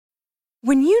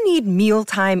When you need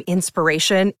mealtime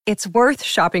inspiration, it's worth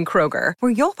shopping Kroger,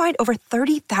 where you'll find over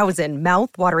 30,000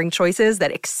 mouth-watering choices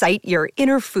that excite your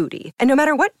inner foodie. And no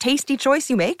matter what tasty choice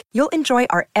you make, you'll enjoy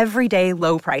our everyday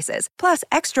low prices, plus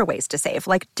extra ways to save,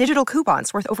 like digital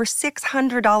coupons worth over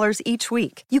 $600 each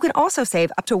week. You can also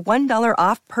save up to $1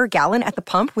 off per gallon at the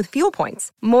pump with fuel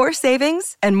points. More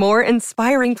savings and more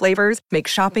inspiring flavors make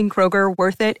shopping Kroger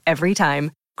worth it every time.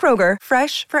 Kroger,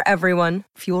 fresh for everyone.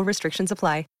 Fuel restrictions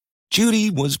apply.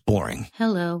 Judy was boring.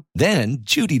 Hello. Then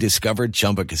Judy discovered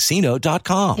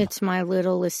ChumbaCasino.com. It's my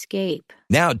little escape.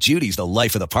 Now Judy's the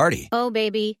life of the party. Oh,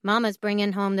 baby, mama's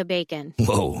bringing home the bacon.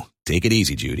 Whoa, take it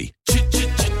easy, Judy.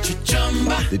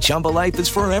 The Chumba life is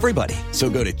for everybody. So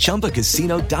go to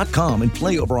ChumbaCasino.com and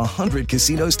play over 100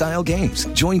 casino-style games.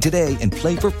 Join today and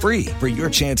play for free for your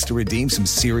chance to redeem some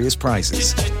serious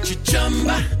prizes.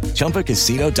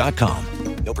 ChumbaCasino.com.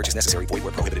 No purchase necessary. Void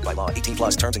where prohibited by law. 18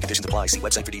 plus terms and conditions apply. See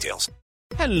website for details.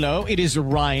 Hello, it is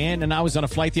Ryan, and I was on a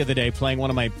flight the other day playing one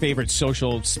of my favorite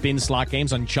social spin slot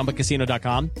games on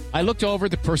ChumbaCasino.com. I looked over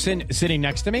at the person sitting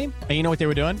next to me, and you know what they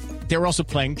were doing? They were also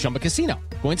playing Chumba Casino.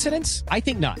 Coincidence? I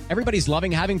think not. Everybody's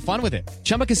loving having fun with it.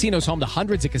 Chumba Casino is home to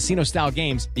hundreds of casino-style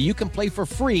games that you can play for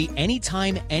free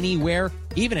anytime, anywhere,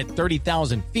 even at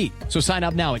 30,000 feet. So sign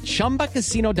up now at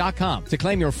ChumbaCasino.com to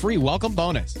claim your free welcome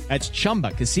bonus. That's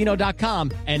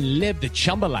ChumbaCasino.com and live the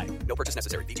Chumba life. No purchase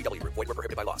necessary. VGW. Void where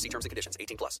prohibited by law. See terms and conditions.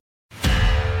 18 plus.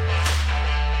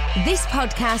 This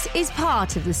podcast is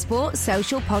part of the Sports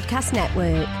Social Podcast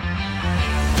Network.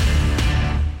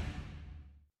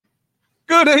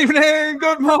 Good evening,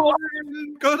 good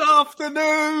morning, good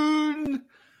afternoon.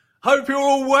 Hope you're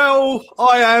all well.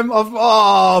 I am.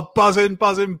 Buzzing.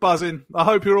 I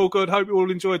hope you're all good. Hope you all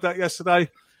enjoyed that yesterday.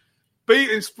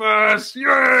 Beating Spurs.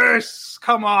 Yes.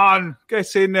 Come on.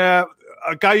 Get in there.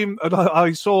 A game.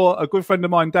 I saw a good friend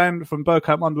of mine, Dan from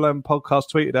Bergkamp Wonderland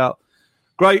podcast, tweeted out,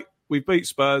 great, we beat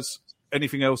Spurs.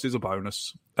 Anything else is a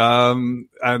bonus. And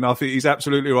I think he's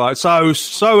absolutely right.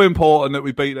 So important that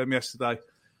we beat them yesterday.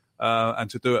 And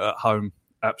to do it at home,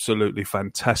 absolutely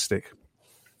fantastic.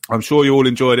 I'm sure you all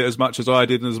enjoyed it as much as I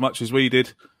did and as much as we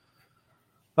did.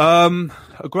 A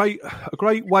great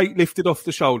weight lifted off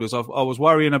the shoulders. I was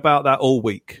worrying about that all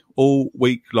week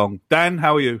long. Dan,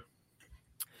 how are you?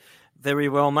 Very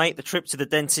well, mate. The trip to the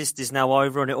dentist is now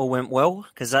over and it all went well,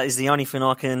 because that is the only thing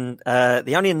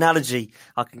the only analogy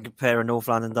I can compare a North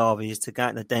London derby is to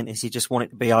going to the dentist. You just want it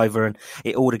to be over and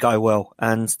it all to go well.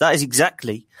 And that is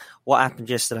exactly what happened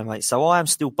yesterday, mate. So I am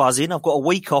still buzzing. I've got a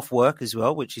week off work as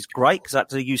well, which is great because I had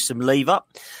to use some leave up.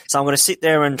 So I'm going to sit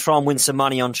there and try and win some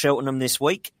money on Cheltenham this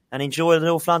week and enjoy the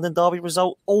North London derby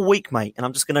result all week, mate. And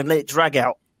I'm just going to let it drag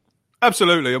out.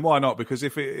 Absolutely. And why not? Because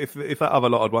if that other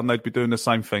lot had won, they'd be doing the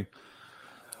same thing.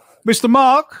 Mr.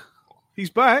 Mark,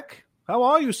 he's back. How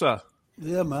are you, sir?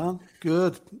 Yeah, man.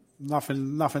 Good.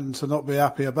 Nothing to not be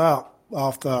happy about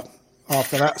after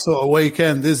that sort of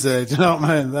weekend, is there? Do you know what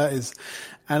I mean? That is.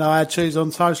 And I had cheese on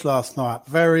toast last night.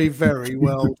 Very, very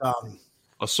well done.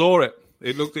 I saw it.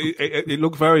 It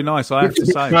looked very nice, I have to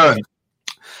say.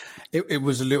 It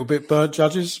was a little bit burnt,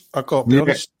 judges. I've got to be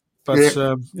honest. But,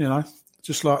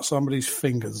 just like somebody's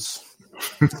fingers.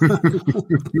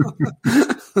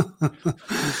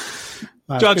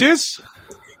 Judges,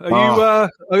 are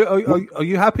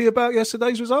you happy about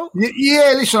yesterday's result?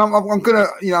 Yeah, listen, I'm gonna,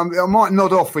 I might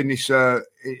nod off in this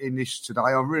today.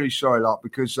 I'm really sorry,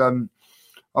 because I've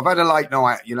had a late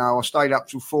night. I stayed up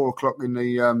till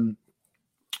 4:00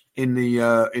 in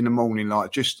the morning,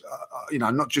 just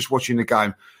not just watching the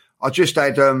game. I just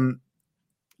had Jose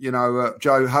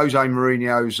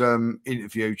Mourinho's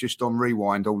interview just on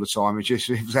rewind all the time. It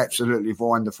was absolutely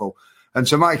wonderful. And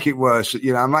to make it worse, make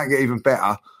it even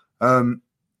better,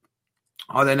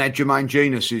 I then had Jermaine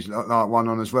Genius's one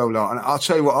on as well. And I'll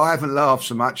tell you what, I haven't laughed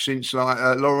so much since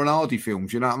Laurel and Hardy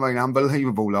films. You know what I mean?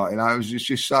 Unbelievable. It was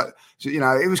just so,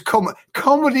 it was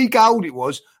comedy gold. It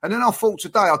was. And then I thought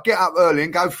today I'd get up early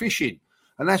and go fishing.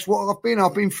 And that's what I've been.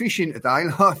 I've been fishing today.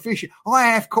 Fishing. I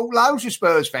have caught loads of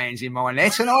Spurs fans in my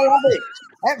net, and I love it.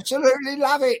 Absolutely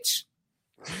love it.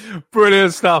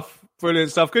 Brilliant stuff.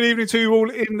 Good evening to you all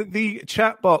in the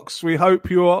chat box. We hope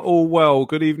you are all well.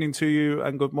 Good evening to you,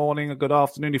 and good morning and good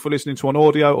afternoon if you're listening to on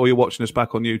audio or you're watching us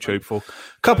back on YouTube. For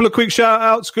a couple of quick shout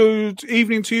outs. Good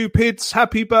evening to you, Pids.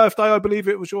 Happy birthday. I believe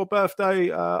it was your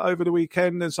birthday over the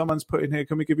weekend, and someone's put in here,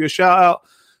 can we give you a shout out?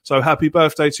 So happy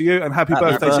birthday to you, and happy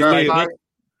birthday to Liam. Mate.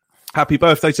 Happy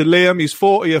birthday to Liam. His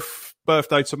 40th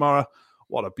birthday tomorrow.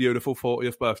 What a beautiful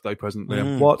 40th birthday present,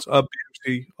 Liam. What a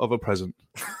beauty of a present.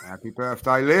 Happy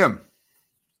birthday, Liam.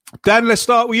 Dan, let's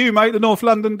start with you, mate. The North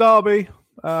London derby.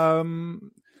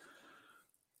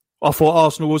 I thought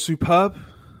Arsenal was superb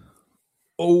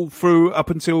all through up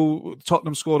until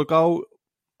Tottenham scored a goal.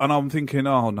 And I'm thinking,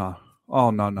 no.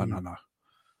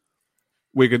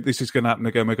 This is going to happen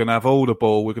again. We're going to have all the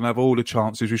ball. We're going to have all the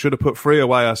chances. We should have put 3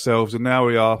 away ourselves, and now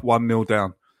we are 1-0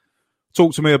 down.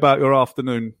 Talk to me about your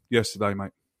afternoon yesterday,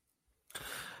 mate.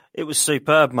 It was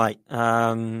superb, mate. Me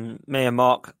and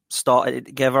Mark started it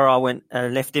together. I went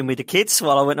left in with the kids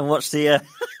while I went and watched the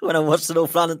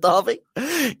North London derby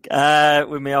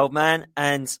with my old man.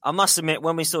 And I must admit,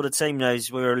 when we saw the team news,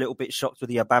 we were a little bit shocked with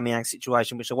the Aubameyang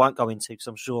situation, which I won't go into because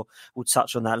I'm sure we'll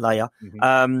touch on that later.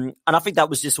 Mm-hmm. And I think that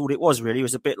was just all it was, really. It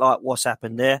was a bit like what's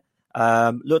happened there.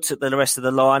 Looked at the rest of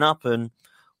the lineup and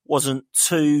wasn't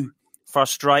too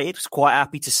frustrated. Was quite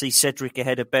happy to see Cedric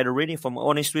ahead of Bellerin, if I'm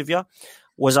honest with you.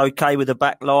 Was okay with the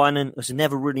back line and was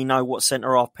never really know what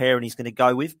centre-half pairing he's going to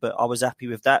go with, but I was happy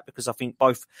with that because I think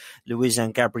both Luiz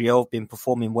and Gabriel have been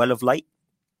performing well of late.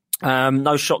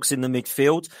 No shocks in the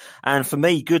midfield. And for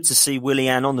me, good to see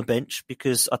Willian on the bench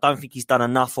because I don't think he's done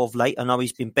enough of late. I know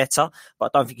he's been better, but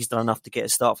I don't think he's done enough to get a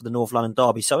start for the North London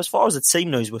derby. So as far as the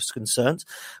team news was concerned,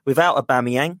 without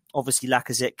Aubameyang, obviously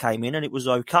Lacazette came in and it was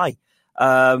okay.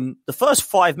 The first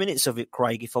 5 minutes of it,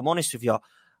 Craig, if I'm honest with you,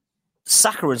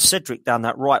 Saka and Cedric down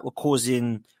that right were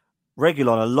causing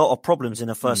Reguilon a lot of problems in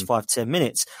the first 5-10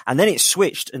 minutes. And then it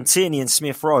switched and Tierney and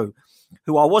Smith-Rowe,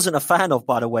 who I wasn't a fan of,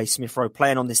 by the way, Smith-Rowe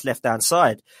playing on this left-hand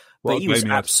side. But he was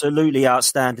absolutely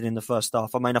outstanding in the first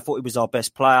half. I mean, I thought he was our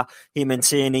best player. Him and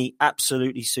Tierney,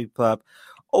 absolutely superb.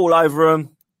 All over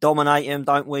him, dominate him,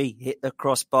 don't we? Hit the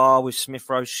crossbar with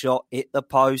Smith-Rowe's shot, hit the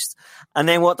post. And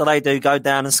then what do? Go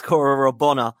down and score a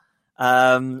Rabona.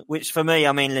 Which for me,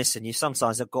 I mean, listen, you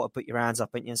sometimes have got to put your hands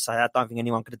up and say, I don't think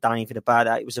anyone could have done anything about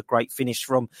that. It was a great finish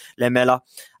from Lamela.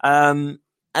 And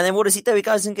then what does he do? He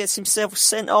goes and gets himself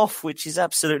sent off, which is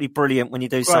absolutely brilliant when you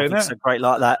do something so great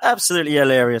like that. Absolutely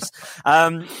hilarious.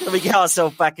 We get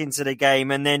ourselves back into the game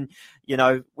and then, you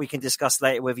know, we can discuss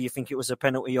later whether you think it was a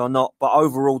penalty or not. But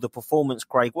overall, the performance,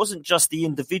 Craig, wasn't just the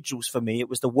individuals for me. It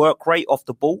was the work rate off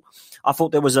the ball. I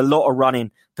thought there was a lot of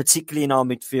running, particularly in our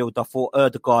midfield. I thought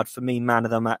Ødegaard, for me, man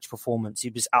of the match performance. He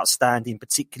was outstanding,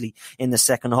 particularly in the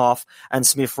second half. And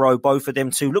Smith-Rowe, both of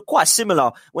them too, look quite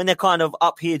similar when they're kind of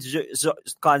up here,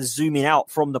 kind of zooming out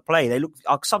from the play. They look.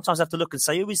 I sometimes have to look and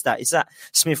say, who is that? Is that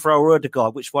Smith-Rowe or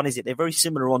Ødegaard? Which one is it? They're very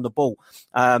similar on the ball.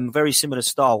 Very similar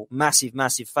style. Massive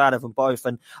fan of them both.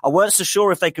 And I weren't so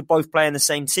sure if they could both play in the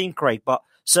same team, Craig, but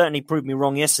certainly proved me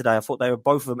wrong yesterday. I thought they were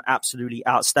both of them absolutely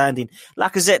outstanding.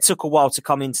 Lacazette took a while to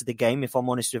come into the game, if I'm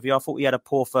honest with you. I thought he had a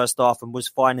poor first half and was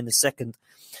fine in the second.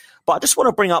 But I just want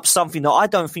to bring up something that I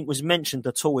don't think was mentioned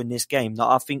at all in this game that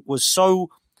I think was so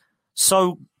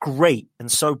great and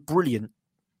so brilliant,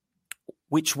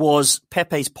 which was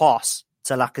Pepe's pass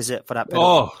to Lacazette for that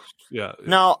penalty. Oh, yeah.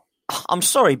 Now, I'm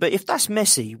sorry, but if that's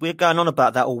Messi, we're going on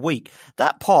about that all week.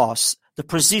 That pass, the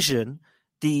precision,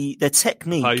 the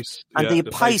technique, the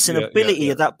pace and ability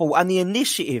of that ball and the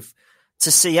initiative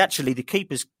to see actually the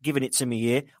keeper's giving it to me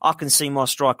here. I can see my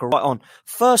striker right on.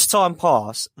 First time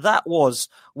pass, that was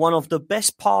one of the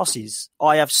best passes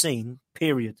I have seen,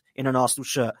 period, in an Arsenal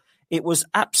shirt. It was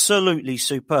absolutely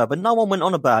superb and no one went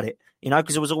on about it, you know,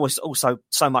 because there was always also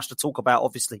so much to talk about,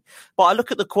 obviously. But I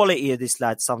look at the quality of this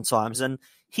lad sometimes and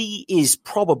he is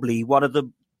probably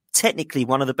technically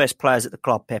one of the best players at the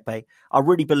club, Pepe. I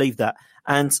really believe that.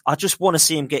 And I just want to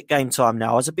see him get game time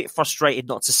now. I was a bit frustrated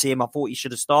not to see him. I thought he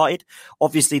should have started.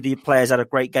 Obviously, the players had a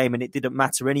great game and it didn't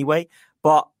matter anyway.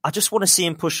 But I just want to see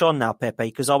him push on now, Pepe,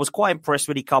 because I was quite impressed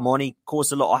when he come on. He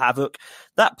caused a lot of havoc.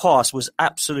 That pass was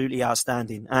absolutely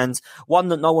outstanding and one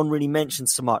that no one really mentioned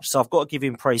so much. So I've got to give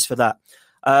him praise for that.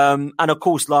 And of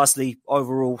course, lastly,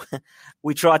 overall,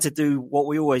 we tried to do what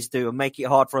we always do and make it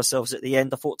hard for ourselves at the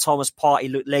end. I thought Thomas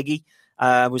Partey looked leggy,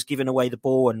 was giving away the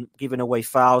ball and giving away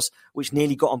fouls, which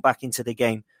nearly got him back into the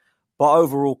game. But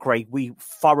overall, Craig, we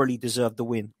thoroughly deserved the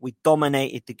win. We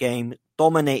dominated the game,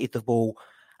 dominated the ball.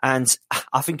 And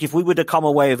I think if we would have come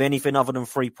away with anything other than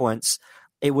 3 points,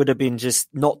 it would have been just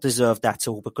not deserved at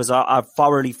all because I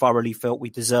thoroughly felt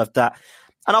we deserved that.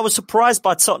 And I was surprised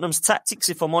by Tottenham's tactics,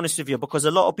 if I'm honest with you, because a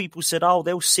lot of people said, oh,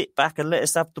 they'll sit back and let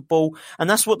us have the ball. And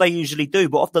that's what they usually do.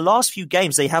 But of the last few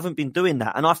games, they haven't been doing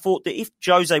that. And I thought that if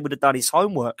Jose would have done his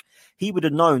homework, he would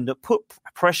have known that put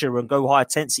pressure and go high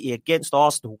intensity against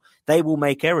Arsenal, they will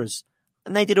make errors.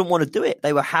 And they didn't want to do it.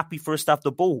 They were happy for us to have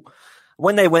the ball.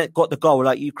 When they got the goal,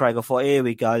 like you, Craig, I thought, here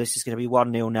we go. This is going to be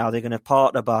 1-0 now. They're going to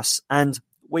park the bus. And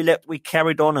we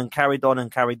carried on.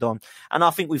 And I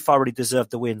think we thoroughly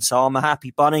deserved the win. So I'm a happy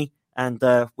bunny. And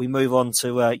we move on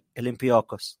to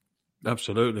Olympiacos.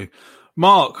 Absolutely.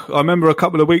 Mark, I remember a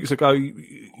couple of weeks ago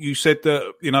you said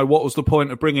that, what was the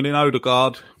point of bringing in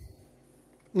Odegaard?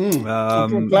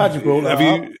 I'm glad you brought that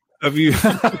up. Have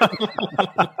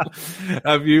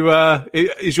you,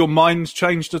 is your mind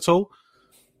changed at all?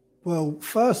 Well,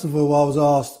 first of all, I was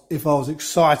asked if I was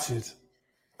excited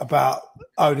about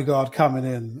Odegaard coming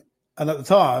in. And at the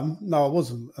time, no, I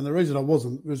wasn't. And the reason I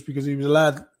wasn't was because he was a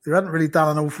lad who hadn't really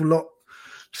done an awful lot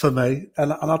for me.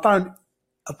 And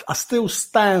I still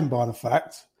stand by the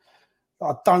fact that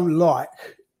I don't like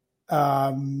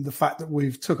the fact that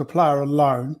we've took a player on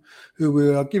loan who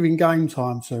we are giving game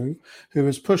time to, who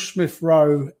has pushed Smith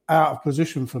Rowe out of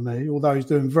position for me, although he's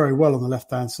doing very well on the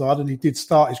left-hand side, and he did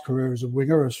start his career as a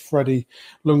winger, as Freddie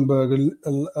Lundberg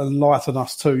enlightened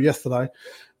us to yesterday,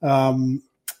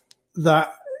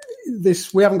 that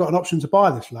we haven't got an option to buy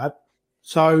this lad.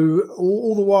 So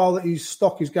all the while that his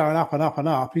stock is going up and up and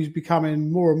up, he's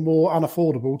becoming more and more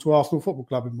unaffordable to Arsenal Football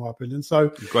Club, in my opinion. So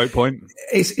great point.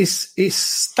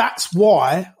 It's that's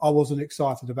why I wasn't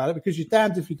excited about it, because you're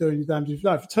damned if you do and you're damned if you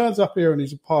don't. If he turns up here and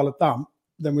he's a pile of dump,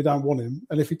 then we don't want him.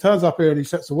 And if he turns up here and he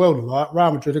sets the world alight,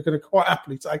 Real Madrid are going to quite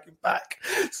happily take him back.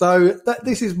 So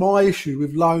this is my issue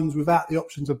with loans without the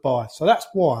option to buy. So that's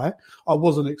why I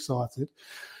wasn't excited,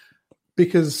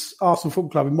 because Arsenal Football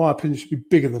Club, in my opinion, should be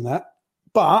bigger than that.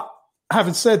 But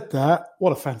having said that,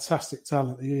 what a fantastic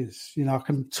talent he is. I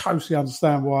can totally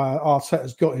understand why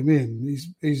Arteta's got him in.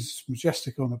 He's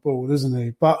majestic on the ball, isn't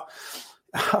he? But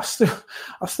I still,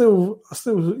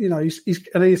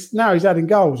 he's now he's adding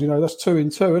goals. That's 2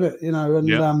 in 2, isn't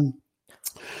it?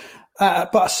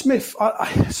 But Smith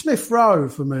Rowe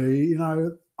for me,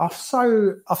 I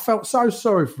felt so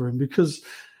sorry for him, because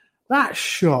that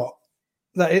shot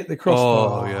that hit the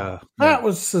crossbar, that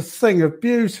was a thing of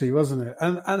beauty, wasn't it?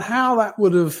 And how that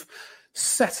would have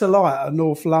set alight a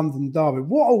North London derby.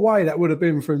 What a way that would have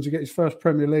been for him to get his first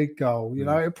Premier League goal.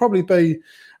 It'd probably be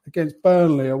against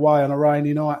Burnley away on a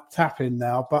rainy night tap-in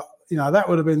now, but that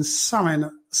would have been something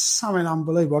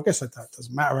unbelievable. I guess that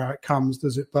doesn't matter how it comes,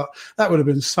 does it? But that would have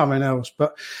been something else.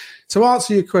 But to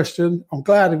answer your question, I'm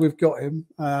glad we've got him,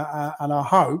 and I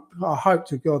hope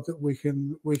to God that we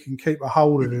can keep a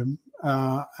hold of him.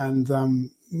 And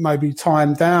maybe tie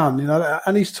him down,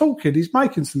 and he's talking, he's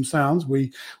making some sounds.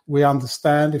 We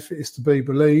understand, if it is to be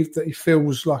believed, that he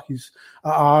feels like he's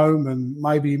at home, and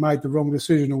maybe he made the wrong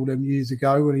decision all them years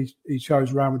ago when he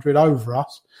chose Real Madrid over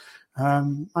us.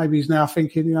 Maybe he's now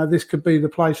thinking, this could be the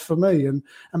place for me, and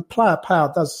player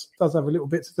power does have a little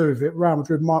bit to do with it. Real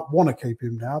Madrid might want to keep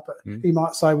him now, but he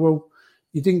might say, well,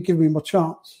 you didn't give me my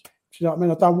chance. Do you know what I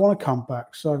mean? I don't want to come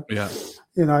back. So,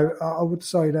 I would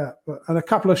say that. And a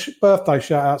couple of birthday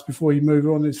shout-outs before you move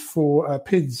on is for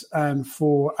Pids and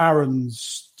for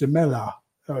Aaron's Demella.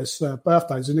 It's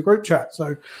birthdays in the group chat.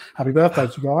 So, happy birthday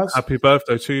to you guys. Happy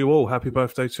birthday to you all. Happy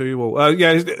birthday to you all.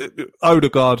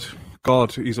 Odegaard,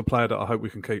 God, he's a player that I hope we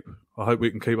can keep. I hope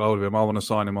we can keep hold of him. I want to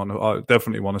sign him I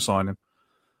definitely want to sign him.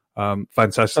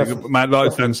 Fantastic. Definitely. Man,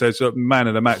 like Ben says, man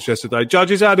of the match yesterday.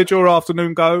 Judges, how did your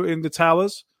afternoon go in the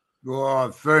Towers?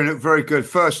 Oh, very, very good.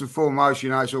 First and foremost,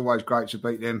 it's always great to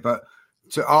beat them, but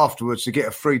afterwards to get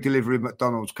a free delivery of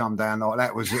McDonald's come down,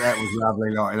 that was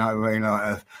lovely.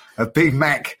 A Big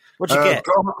Mac. What'd you get?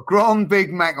 Grand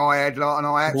Big Mac I had, and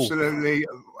I absolutely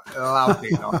loved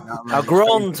it. A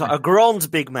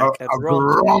grand Big Mac.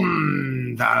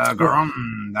 A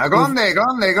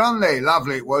grande.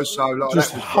 Lovely it was. So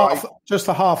just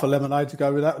a half a lemonade to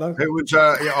go with that, though. It was.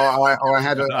 I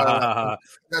had a.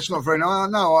 That's not very nice.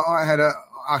 No,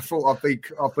 I thought I'd be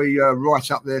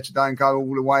right up there today and go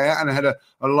all the way out, and I had a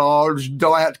large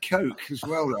Diet Coke as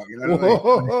well. No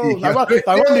wonder you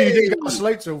didn't go to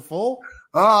sleep till 4.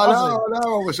 Oh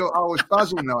no! I was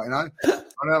buzzing, And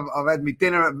I've had my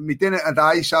dinner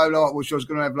today, so which I was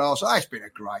going to have last. It's been a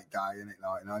great day, isn't it?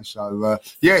 So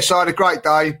so I had a great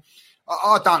day.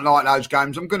 I don't like those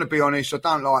games. I'm going to be honest. I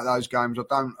don't like those games. I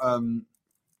don't.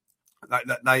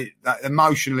 They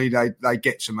emotionally they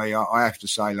get to me. I have to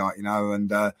say,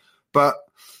 but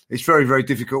it's very, very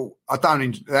difficult. I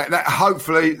don't.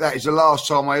 Hopefully, that is the last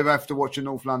time I ever have to watch a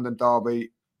North London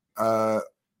derby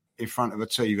in front of a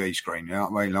TV screen. You know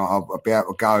what I mean? I'll be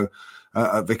able to go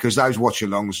because those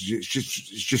watch-alongs, it's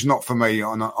just not for me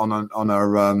on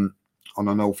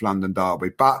a North London derby.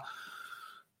 But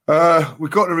we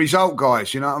got the result,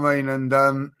 guys. You know what I mean? And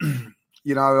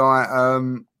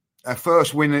our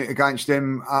first win against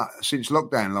them since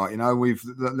lockdown. We've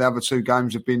the other 2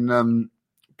 games have been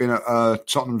at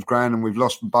Tottenham's ground, and we've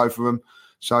lost both of them.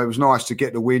 So it was nice to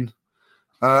get the win.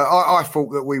 I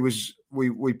thought that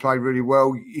we played really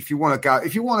well. If you want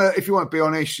to be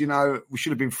honest, we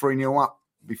should have been 3-0 up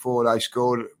before they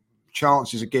scored.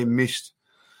 chances again missed.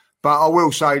 But I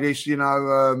will say this,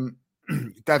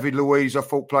 David Luiz, I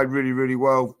thought played really, really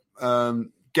well.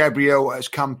 Gabriel has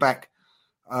come back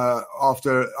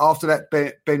after that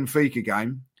Benfica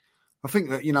game. I think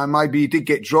that, maybe he did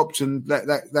get dropped and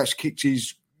that's kicked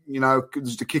his,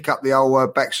 to kick up the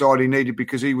old backside he needed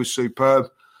because he was superb.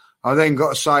 I then got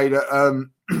to say that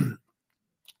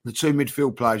the two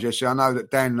midfield players yesterday, I know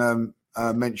that Dan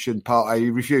mentioned Partey. He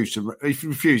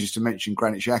refuses to mention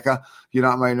Granit Xhaka. You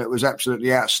know what I mean? It was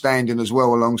absolutely outstanding as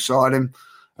well alongside him.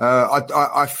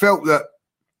 I felt that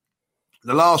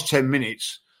the last 10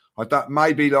 minutes,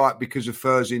 maybe like because of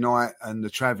Thursday night and the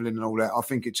travelling and all that, I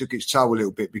think it took its toll a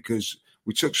little bit because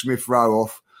we took Smith Rowe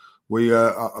off. We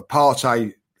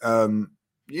Partey, and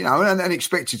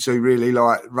expected to really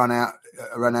like run out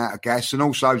of gas, and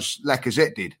also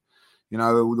Lacazette did.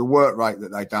 The work rate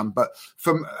that they done, but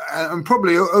and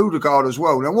probably Odegaard as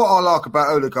well. Now, what I like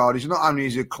about Odegaard is not only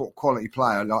is he a quality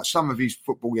player, like some of his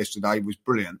football yesterday was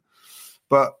brilliant,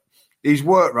 but his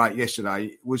work rate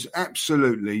yesterday was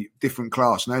absolutely different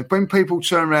class. Now, when people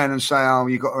turn around and say, "Oh,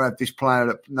 you've got to have this player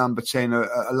at number 10,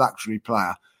 a luxury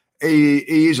player," he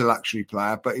is a luxury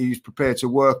player, but he's prepared to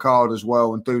work hard as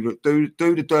well and do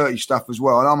the dirty stuff as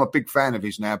well. And I'm a big fan of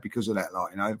his now because of that.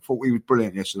 I thought he was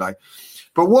brilliant yesterday.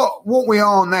 But what we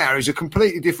are now is a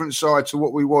completely different side to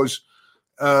what we was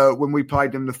when we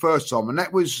played them the first time, and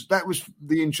that was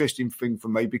the interesting thing for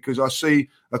me because I see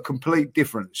a complete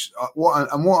difference. What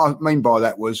I mean by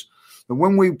that was that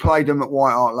when we played them at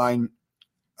White Hart Lane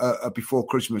before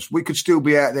Christmas, we could still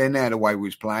be out there now the way we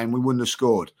was playing. We wouldn't have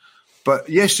scored. But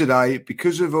yesterday,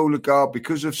 because of Odegaard,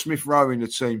 because of Smith Rowe in the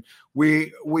team,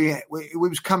 we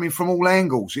was coming from all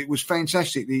angles. It was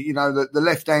fantastic. The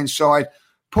left hand side,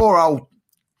 poor old.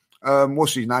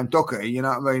 What's his name? Doherty, you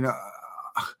know what I mean?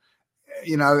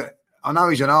 I know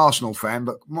he's an Arsenal fan,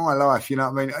 but my life, you know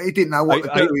what I mean? He didn't know what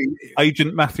to do.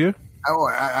 Agent Matthew?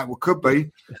 Oh, could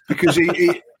be. Because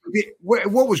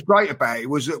what was great about it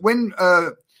was that when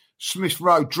Smith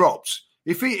Rowe dropped,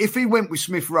 if he went with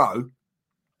Smith Rowe,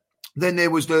 then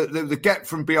there was the gap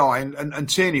from behind and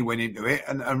Tierney went into it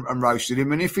and roasted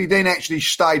him. And if he then actually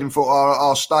stayed and thought,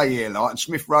 I'll stay here, and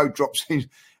Smith Rowe drops in,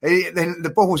 then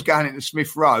the ball was going into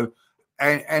Smith Rowe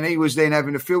and he was then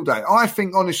having a field day. I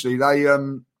think, honestly, they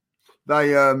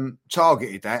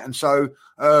targeted that. And so,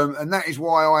 and that is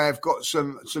why I have got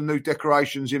some new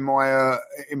decorations in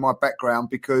my background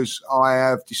because I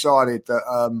have decided that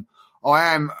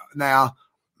I am now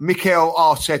Mikel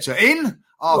Arteta in.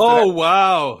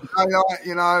 Wow.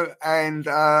 And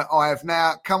I have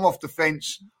now come off the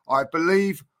fence. I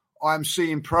believe I'm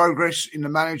seeing progress in the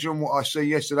manager and what I see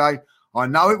yesterday. I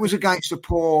know it was against a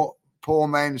poor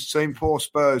man's team, poor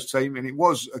Spurs team, and it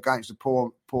was against a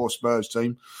poor Spurs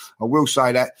team. I will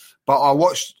say that. But I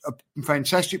watched a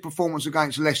fantastic performance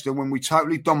against Leicester when we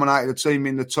totally dominated the team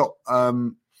in the top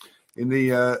in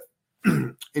the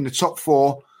top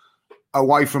four.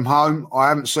 Away from home, I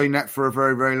haven't seen that for a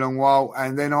very, very long while.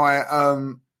 And then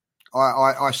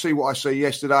I see what I see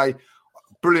yesterday.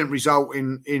 Brilliant result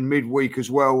in midweek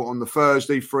as well on the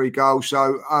Thursday, 3 goals.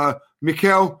 So,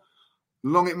 Mikel,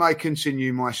 long it may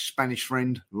continue, my Spanish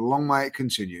friend. Long may it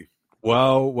continue.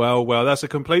 Well. That's a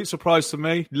complete surprise to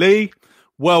me. Lee,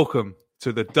 welcome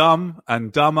to the Dumb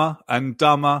and Dumber and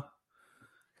Dumber.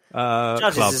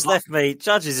 Judges club. has left me.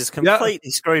 Judges has completely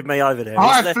screwed me over there.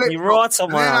 He's left me right on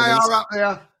my own. Up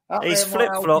there. He's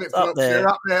flip-flopped up there.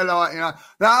 Up there, like Now,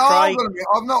 I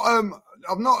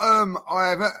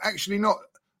have actually not.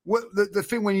 The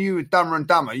thing when you were Dumber and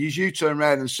Dumber, you turned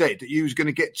around and said that you was going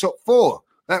to get top 4.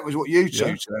 That was what you two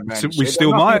turned around and we said.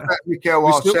 Still might.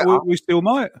 We still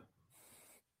might.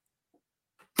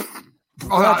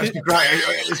 That's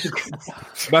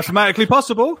great. Mathematically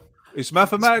possible. It's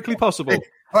mathematically possible.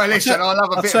 Well, listen, I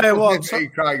love a bit of publicity,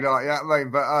 Craig, like, you know what I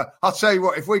mean? But I'll tell you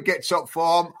what, if we get top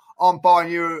 4, I'm buying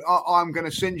you, I'm going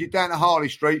to send you down to Harley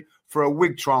Street for a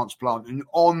wig transplant and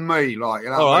on me, like, you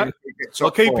know. All right.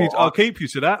 I'll keep you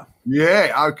to that.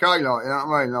 Yeah, okay, like, you know what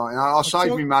I mean? Like, I'll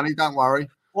save me money, don't worry.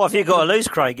 What have you got to lose,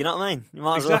 Craig? You know what I mean? You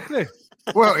might exactly.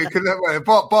 Well, you could,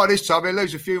 by this time, he'll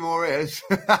lose a few more ears.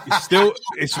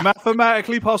 It's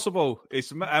mathematically possible.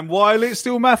 And while it's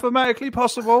still mathematically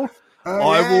possible,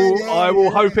 I will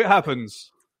hope it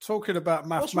happens. Talking about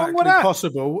mathematically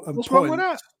possible and what's wrong with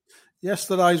that?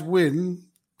 Yesterday's win,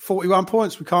 41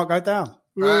 points. We can't go down.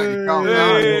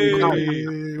 We're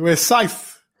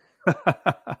safe.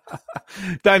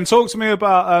 Dan, talk to me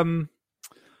about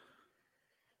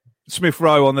Smith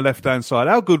Rowe on the left-hand side.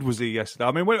 How good was he yesterday?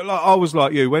 I mean, I was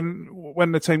like you.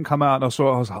 When the team come out and I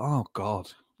saw it, I was like, oh,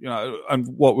 God. And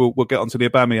what we'll get onto the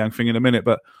Aubameyang thing in a minute,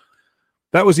 but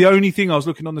That was the only thing I was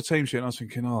looking on the team sheet and I was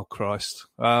thinking, oh, Christ,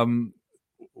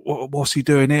 what's he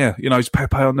doing here? You know, is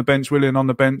Pepe on the bench, Willian on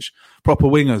the bench, proper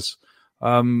wingers.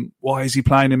 Why is he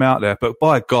playing him out there? But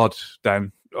by God,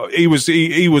 Dan, he was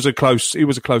a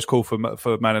close call for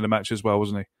man of the match as well,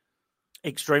 wasn't he?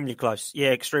 Extremely close.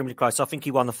 Yeah, extremely close. I think he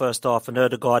won the first half and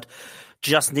Ødegaard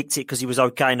just nicked it because he was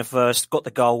okay in the first, got the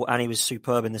goal, and he was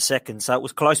superb in the second. So it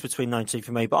was close between those two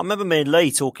for me. But I remember me and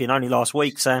Lee talking only last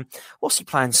week saying, what's he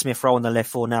playing Smith Rowe on the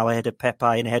left for now ahead of Pepe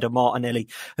and ahead of Martinelli,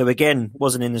 who again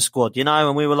wasn't in the squad, you know?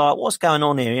 And we were like, what's going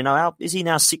on here? You know, how, is he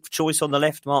now sixth choice on the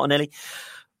left, Martinelli?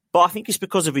 But I think it's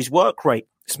because of his work rate,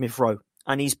 Smith Rowe.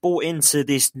 And he's bought into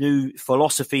this new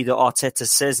philosophy that Arteta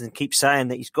says and keeps saying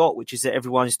that he's got, which is that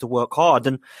everyone is to work hard.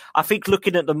 And I think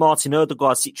looking at the Martin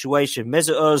Ødegaard situation,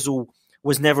 Mesut Ozil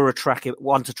was never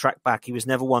one to track back. He was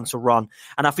never one to run.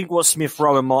 And I think what Smith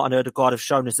Rowe and Martin Ødegaard have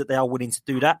shown is that they are willing to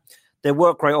do that. Their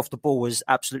work rate off the ball was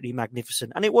absolutely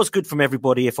magnificent. And it was good from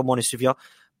everybody, if I'm honest with you.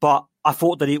 But I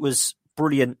thought that it was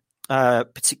brilliant.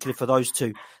 Particularly for those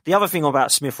two. The other thing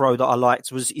about Smith Rowe that I liked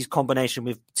was his combination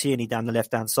with Tierney down the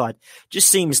left-hand side. Just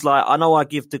seems like, I know I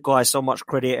give the guy so much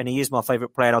credit and he is my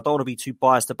favourite player. I don't want to be too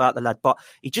biased about the lad, but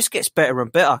he just gets better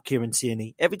and better, Kieran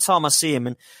Tierney. Every time I see him,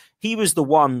 and he was the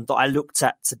one that I looked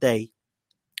at today.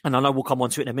 And I know we'll come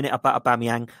on to it in a minute about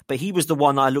Aubameyang, but he was the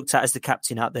one that I looked at as the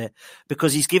captain out there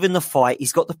because he's given the fight,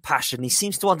 he's got the passion, he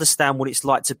seems to understand what it's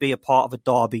like to be a part of a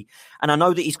derby. And I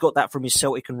know that he's got that from his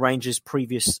Celtic and Rangers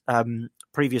previous kind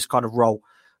of role,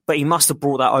 but he must have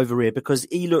brought that over here because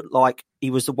he looked like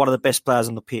he was one of the best players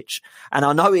on the pitch. And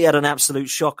I know he had an absolute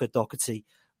shocker, Doherty,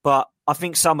 but I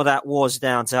think some of that was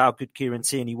down to how good Kieran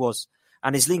Tierney was.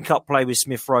 And his link-up play with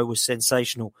Smith Rowe was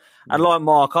sensational. And like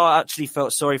Mark, I actually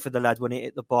felt sorry for the lad when it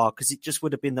hit the bar because it just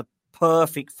would have been the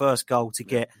perfect first goal to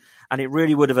get. And it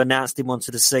really would have announced him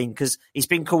onto the scene because he's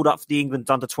been called up for the England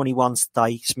under-21s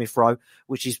today, Smith Rowe,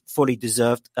 which is fully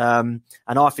deserved. And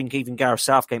I think even Gareth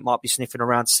Southgate might be sniffing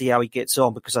around to see how he gets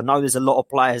on because I know there's a lot of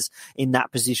players in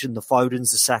that position, the Fodens,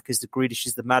 the Sakas, the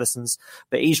Grealishes, the Madisons.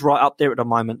 But he's right up there at the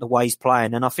moment, the way he's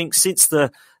playing. And I think since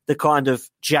the kind of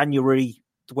January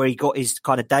where he got his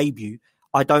kind of debut,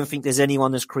 I don't think there's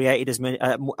anyone that's created as many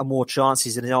more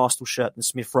chances in an Arsenal shirt than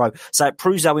Smith Rowe. So it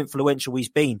proves how influential he's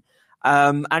been.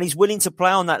 And he's willing to play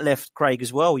on that left, Craig,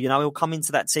 as well. You know, he'll come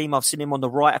into that team. I've seen him on the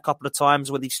right a couple of times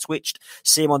when he's switched,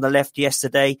 see him on the left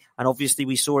yesterday. And obviously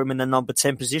we saw him in the number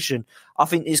 10 position. I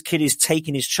think this kid is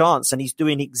taking his chance and he's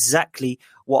doing exactly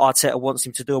what Arteta wants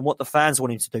him to do and what the fans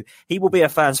want him to do. He will be a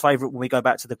fan's favourite when we go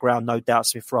back to the ground, no doubt,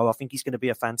 Smith Rowe. I think he's going to be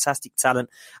a fantastic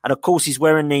talent. And of course, he's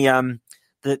wearing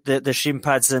the shin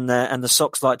pads and the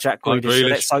socks like Jack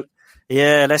Grealish. So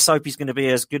let's hope he's going to be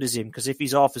as good as him because if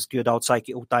he's half as good, I'll take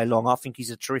it all day long. I think he's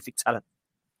a terrific talent.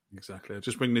 Exactly. I'll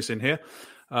just bring this in here.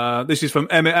 This is from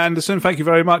Emmett Anderson. Thank you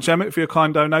very much, Emmett, for your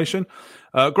kind donation.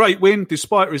 Great win.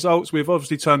 Despite results, we've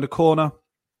obviously turned a corner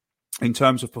in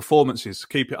terms of performances.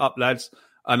 Keep it up, lads.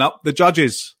 And up the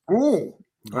judges. Ooh.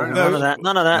 None of that.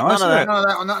 No,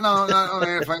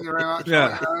 thank you very much.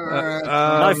 Yeah.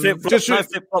 No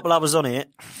flip-flop lovers on it.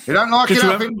 You don't like it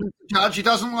up him, Judge. He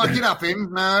doesn't like it up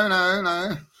him.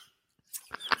 No.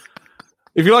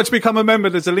 If you'd like to become a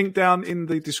member, there's a link down in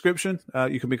the description.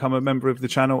 You can become a member of the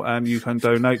channel and you can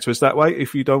donate to us that way.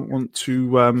 If you don't want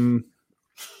to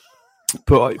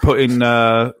put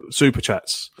in super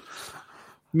chats.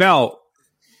 Now,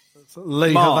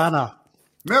 Lee Havana.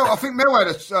 Mel, I think Mel had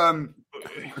a...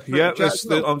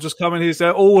 I'm just coming here.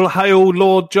 Say, all hail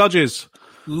Lord Judges.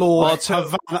 Lord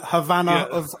Havana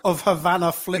of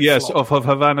Havana flip-flops. Yes, of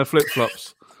Havana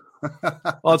flip-flops.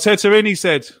 Arteta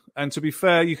said, and to be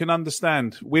fair, you can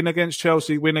understand, win against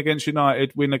Chelsea, win against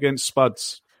United, win against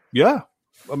Spuds. Yeah.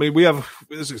 I mean,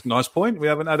 this is a nice point. We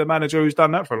haven't had a manager who's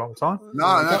done that for a long time.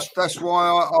 No, that's why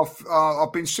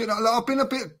I've been sitting. I've been a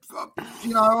bit,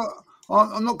 you know,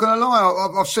 I'm not going to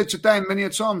lie. I've said to Dan many a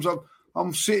times,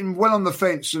 I'm sitting well on the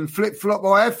fence and flip-flop.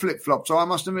 I have flip-flopped, I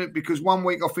must admit, because one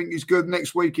week I think he's good,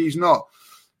 next week he's not.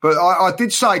 But I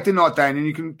did say, didn't I, Dan? And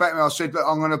you can back me. I said that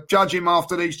I'm going to judge him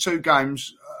after these 2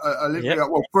 games.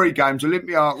 Well, 3 games.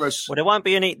 Olympiacos. Well, there won't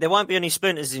be any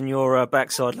splinters in your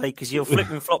backside, Lee, because you're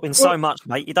flipping flopping so much,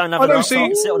 mate. You don't have enough time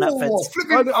to sit on that fence.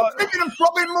 I'm flipping and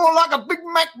flopping more like a Big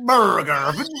Mac burger.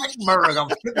 I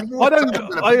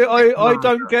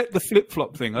don't get the flip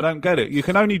flop thing. I don't get it. You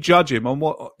can only judge him on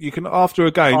what you can after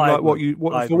a game, what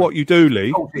you do,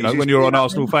 Lee. When you're on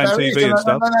Arsenal fan TV and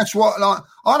stuff. And that's what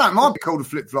I don't mind be called a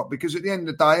flip flop because at the end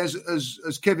of the day,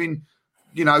 as Kevin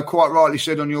quite rightly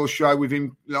said on your show with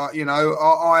him, like,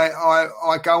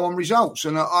 I go on results,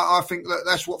 and I think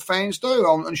that's what fans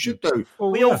do and should do.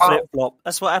 We all flip flop.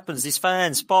 That's what happens. These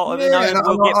fans, we'll get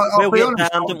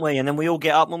down, don't we? And then we all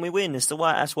get up when we win. It's the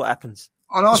way. That's what happens.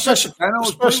 And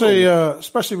especially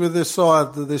with this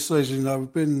side this season,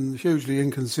 we've been hugely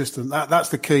inconsistent. That's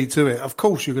the key to it. Of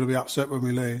course, you're going to be upset when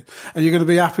we lose, and you're going to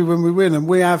be happy when we win. And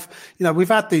we have, we've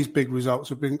had these big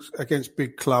results against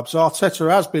big clubs.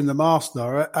 Arteta has been the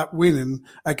master at winning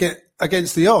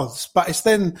against the odds, but it's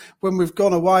then when we've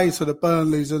gone away to the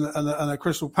Burnleys and the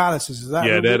Crystal Palaces.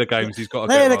 They're the games he's got to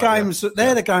They're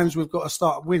the games we've got to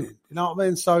start winning. You know what I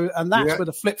mean? So, and that's where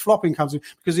the flip-flopping comes in,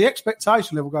 because the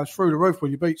expectation level goes through the roof when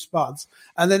you beat Spuds,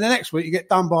 and then the next week you get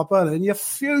done by Burnley and you're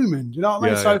fuming. You know what I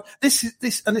mean? So this,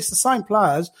 and it's the same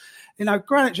players.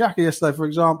 Granit Xhaka yesterday, for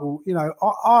example,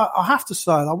 I have to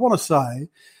say, and I want to say,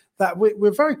 that we're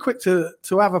very quick to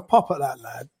have a pop at that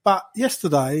lad. But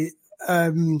yesterday,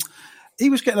 he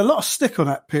was getting a lot of stick on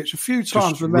that pitch a few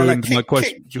times.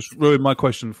 Just ruined my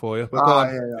question for you. Well,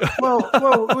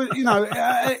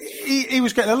 he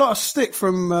was getting a lot of stick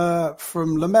from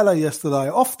Lamela yesterday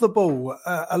off the ball,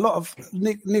 a lot of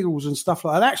niggles and stuff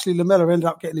like that. And actually, Lamela ended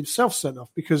up getting himself sent off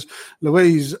because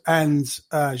Luiz and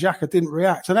Xhaka didn't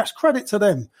react, and that's credit to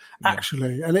them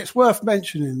actually. And it's worth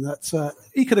mentioning that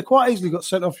he could have quite easily got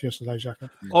sent off yesterday,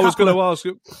 Xhaka. I was going to ask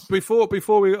you before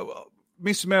we.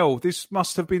 Miss Mel, this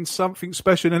must have been something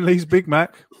special in Lee's Big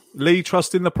Mac. Lee,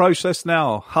 trusting the process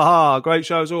now. Ha! Great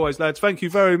show as always, lads. Thank you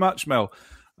very much, Mel,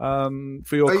 for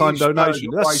your kind donation.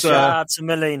 Shout out to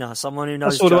Melina, someone who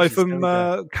knows. That's all the way from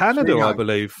Canada, I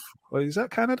believe. Well, is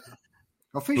that Canada?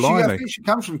 I think she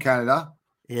comes from Canada.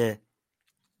 Yeah.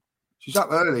 She's up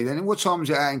early then. What time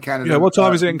is it out in Canada? Yeah, what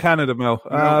time is it in Canada, Mel?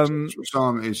 What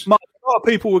time it is? A lot of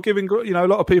people were giving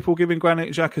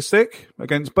Granit Xhaka stick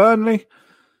against Burnley.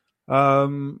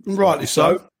 Rightly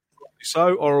so.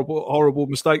 Horrible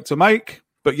mistake to make.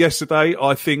 But yesterday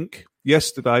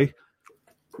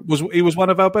he was one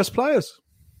of our best players.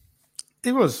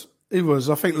 He was.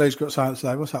 I think Lee's got something to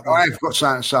say. What's happening? I've got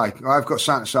something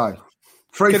to say.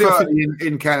 3:30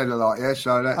 in Canada,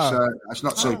 so that's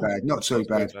not too bad. Not too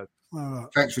bad. Right.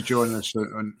 Thanks for joining us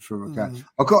from Canada.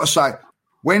 I've got to say,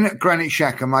 when Granit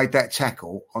Xhaka made that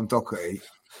tackle on Doherty,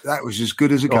 that was as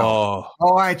good as a goal.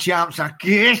 I jumped and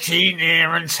get in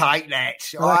there and take that.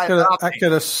 That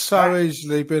could have so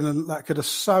easily been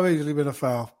a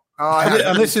foul.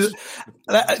 And this is, do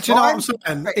you know what I'm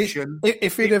saying?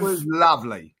 It was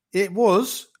lovely. It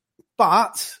was,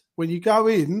 but when you go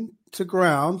in to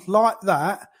ground like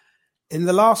that in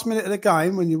the last minute of the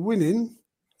game when you're winning,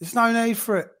 there's no need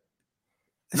for it.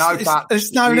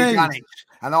 There's no need.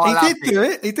 And he did do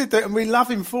it, and we love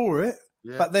him for it.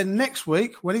 Yeah. But then next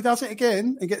week, when he does it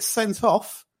again and gets sent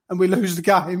off and we lose the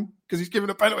game because he's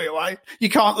given a penalty away, you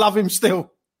can't love him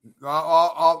still.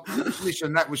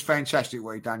 Listen, that was fantastic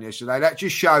what he done yesterday. That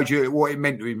just showed you what it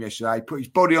meant to him yesterday. Put his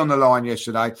body on the line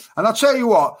yesterday. And I'll tell you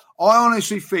what, I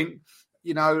honestly think,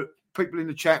 people in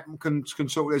the chat can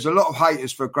talk. There's a lot of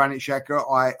haters for Granit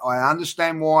Xhaka. I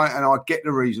understand why, and I get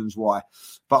the reasons why.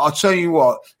 But I'll tell you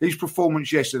what, his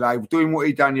performance yesterday, doing what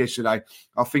he done yesterday,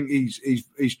 I think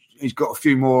he's got a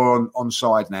few more on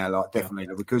side now,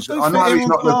 definitely. Because I know he's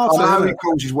not. I know he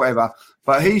causes whatever,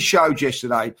 but he showed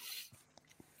yesterday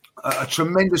a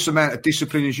tremendous amount of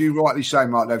discipline, as you rightly say,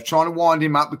 Mark. They're trying to wind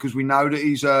him up because we know that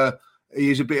he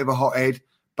is a bit of a hothead,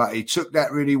 but he took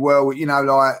that really well.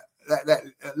 That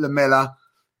Lamela.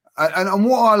 And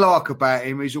what I like about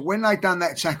him is that when they done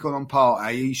that tackle on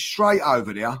Partey, he's straight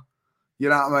over there. You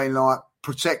know what I mean? Like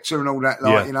protector and all that,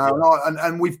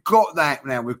 and we've got that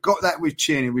now. We've got that with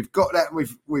Chinny. We've got that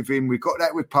with him. We've got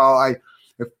that with Partey.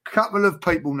 A couple of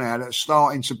people now that are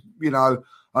starting to,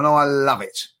 and I love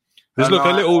it. There's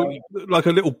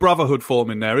a little brotherhood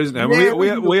forming there, isn't there? Yeah,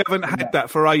 we haven't had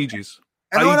that for ages.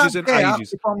 Ages.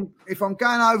 If I'm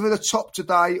going over the top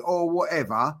today or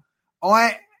whatever,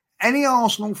 any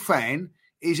Arsenal fan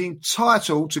is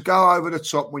entitled to go over the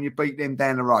top when you beat them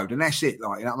down the road, and that's it.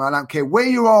 I don't care where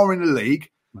you are in the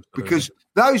league, because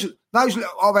those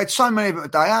I've had so many of them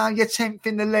today. You're 10th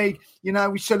in the league.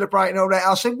 We celebrate and all that.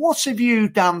 I said, what have you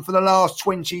done for the last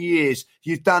 20 years?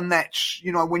 You've done that.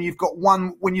 When you've got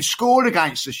when you scored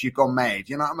against us, you've gone mad.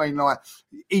 You know what I mean?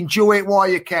 Enjoy it while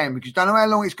you can, because you don't know how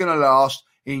long it's going to last.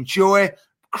 Enjoy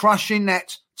crushing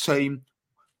that team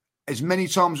as many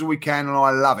times as we can, and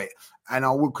I love it. And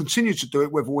I will continue to do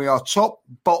it, whether we are top,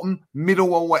 bottom,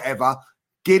 middle, or whatever.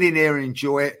 Get in there and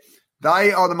enjoy it.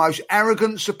 They are the most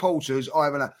arrogant supporters I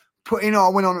ever known. I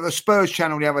went on the Spurs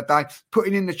channel the other day,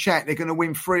 putting in the chat they're going to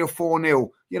win 3 or 4-0.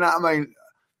 You know what I mean?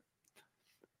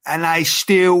 and they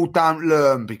still don't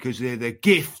learn because they're the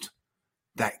gift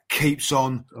that keeps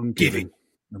on giving.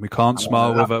 And we can't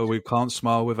smile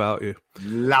without you.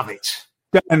 Love it.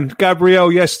 Dan,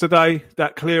 Gabriel yesterday,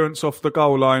 that clearance off the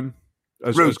goal line,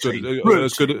 as good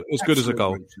as a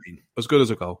goal. As good as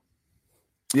a goal.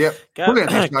 Yep.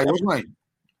 Brilliant yesterday, wasn't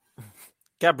he?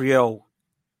 Gabriel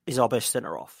is our best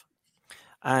centre-half.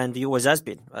 And he always has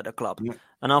been at the club. Yeah.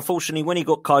 And unfortunately, when he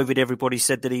got COVID, everybody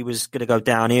said that he was going to go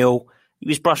downhill. He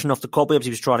was brushing off the cobwebs. He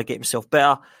was trying to get himself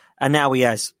better. And now he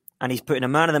has. And he's put in a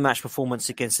man-of-the-match performance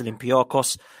against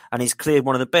Olympiacos. And he's cleared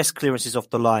one of the best clearances off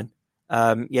the line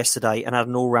yesterday and had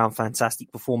an all-round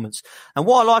fantastic performance. And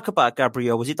what I like about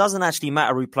Gabriel is it doesn't actually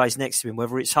matter who plays next to him,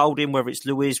 whether it's Holding, whether it's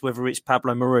Luiz, whether it's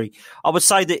Pablo Mari. I would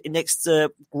say that next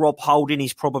to Rob Holding,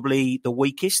 he's probably the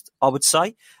weakest, I would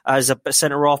say, as a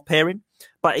centre-half pairing.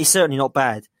 But he's certainly not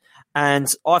bad.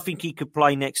 And I think he could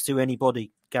play next to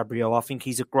anybody, Gabriel. I think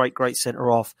he's a great, great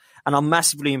centre-half. And I'm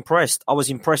massively impressed. I was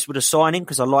impressed with the signing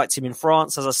because I liked him in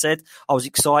France, as I said. I was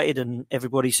excited and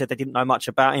everybody said they didn't know much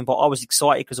about him, but I was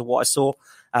excited because of what I saw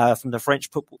from the French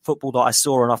football that I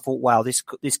saw. And I thought, wow, this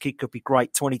kid could be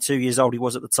great. 22 years old he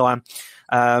was at the time.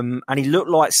 And he looked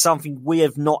like something we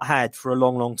have not had for a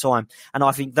long, long time. And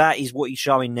I think that is what he's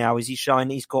showing now. Is he's showing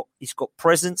he's got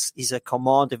presence. He's a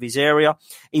command of his area.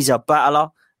 He's a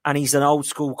battler. And he's an old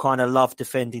school kind of love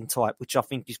defending type, which I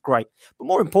think is great. But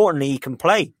more importantly, he can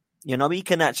play. You know, he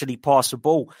can actually pass the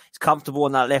ball. He's comfortable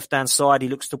on that left-hand side. He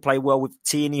looks to play well with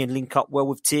Tierney and link up well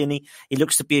with Tierney. He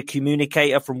looks to be a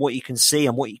communicator from what you can see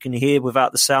and what you can hear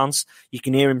without the sounds. You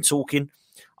can hear him talking.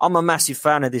 I'm a massive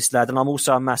fan of this lad, and I'm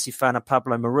also a massive fan of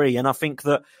Pablo Mari. And I think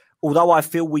that although I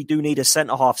feel we do need a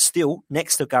centre-half still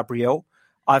next to Gabriel,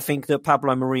 I think that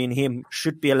Pablo Mari and him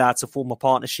should be allowed to form a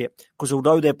partnership because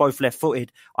although they're both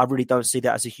left-footed, I really don't see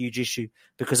that as a huge issue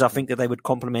because I think that they would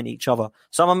complement each other.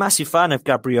 So I'm a massive fan of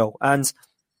Gabriel. And,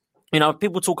 you know,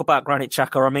 people talk about Granit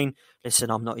Xhaka. I mean,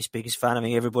 listen, I'm not his biggest fan. I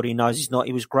mean, everybody knows he's not.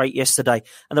 He was great yesterday.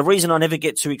 And the reason I never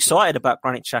get too excited about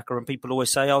Granit Xhaka and people always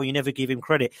say, oh, you never give him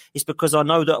credit, is because I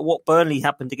know that what Burnley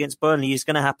happened against Burnley is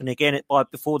going to happen again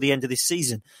before the end of this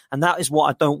season. And that is what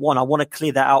I don't want. I want to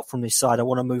clear that out from this side. I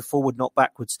want to move forward, not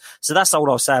backwards. So that's all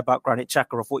I'll say about Granit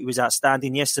Xhaka. I thought he was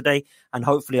outstanding yesterday. And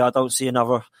hopefully I don't see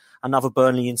another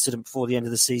Burnley incident before the end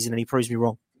of the season and he proves me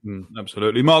wrong.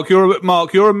 Absolutely. Mark,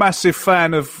 you're a massive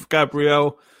fan of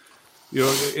Gabriel.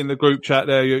 You're in the group chat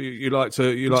there. You like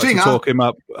to talk him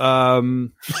up.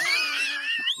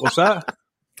 What's that?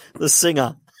 The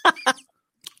singer.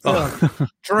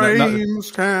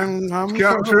 Dreams can come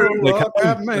true.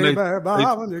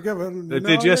 They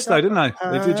did yesterday, didn't they?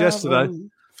 They did yesterday.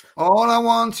 All I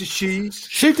want is cheese.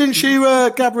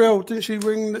 Gabrielle, didn't she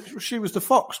ring? She was the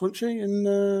fox, wasn't she?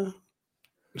 And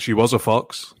she was a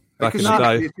fox. Back in the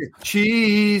day.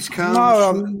 Cheese comes.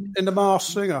 No, in the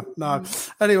Masked Singer. No.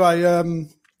 Anyway,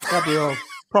 Gabriel,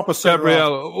 proper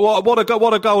Gabriel, what a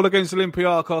goal against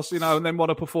Olympiacos, you know, and then what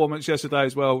a performance yesterday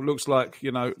as well. Looks like,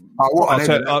 you know,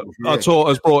 Arteta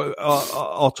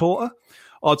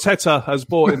has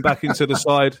brought him back into the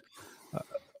side.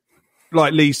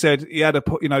 Like Lee said, he had a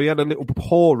little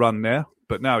poor run there,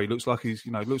 but now he looks like he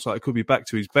could be back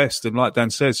to his best. And like Dan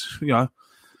says, you know,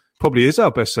 probably is our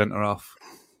best centre half.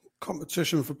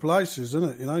 Competition for places,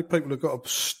 isn't it? You know, people have got to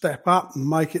step up and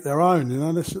make it their own. You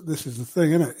know, this is the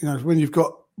thing, isn't it? You know, when you've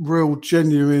got real,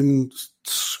 genuine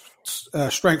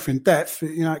strength in depth,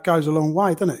 you know, it goes a long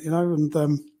way, doesn't it? You know, and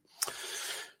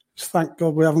thank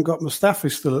God we haven't got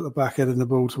Mustafi still at the back heading the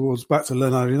ball back to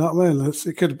Leno. You know what I mean?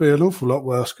 It could be an awful lot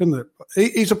worse, couldn't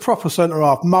it? He's a proper centre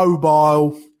half,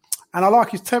 mobile, and I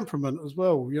like his temperament as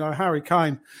well. You know, Harry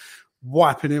Kane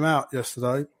wiping him out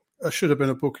yesterday. Should have been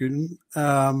a booking,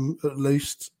 at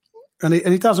least. And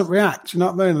he doesn't react, you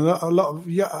know what I mean? A lot of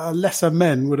lesser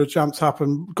men would have jumped up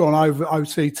and gone over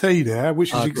OTT there,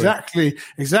 which is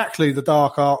exactly the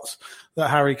dark arts that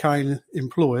Harry Kane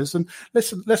employs. And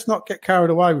listen, let's not get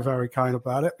carried away with Harry Kane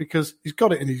about it because he's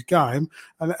got it in his game.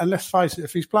 And let's face it,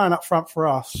 if he's playing up front for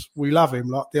us, we love him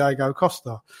like Diego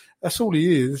Costa. That's all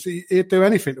he is. He'd do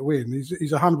anything to win. He's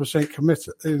 100%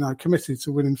 committed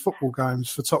to winning football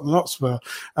games for Tottenham Hotspur.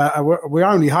 We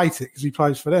only hate it because he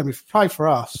plays for them. If he played for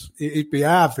us, he'd be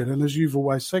our villain, as you've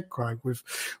always said, Craig, with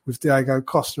Diego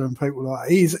Costa and people like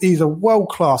that. He's a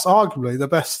world-class, arguably the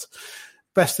best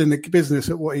in the business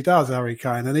at what he does, Harry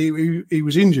Kane. And he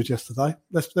was injured yesterday.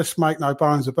 Let's make no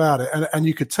bones about it. And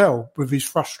you could tell with his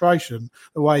frustration,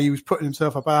 the way he was putting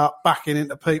himself about, backing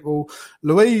into people.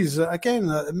 Luiz, again,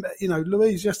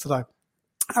 Luiz yesterday,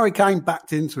 Harry Kane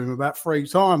backed into him about 3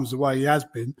 times the way he has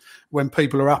been when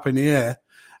people are up in the air.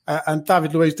 And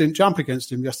David Luiz didn't jump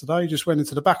against him yesterday. He just went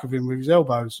into the back of him with his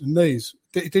elbows and knees.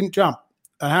 He didn't jump.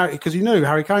 And because he knew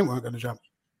Harry Kane weren't going to jump.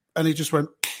 And he just went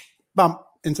bump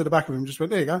into the back of him, just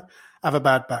went, there you go, have a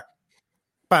bad back.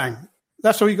 Bang.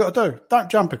 That's all you got to do.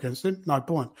 Don't jump against him. No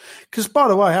point. Because, by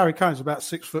the way, Harry Kane's about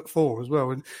 6'4" as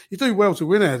well. And you do well to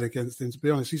win head against him, to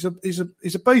be honest. He's a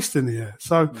beast in the air.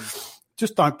 So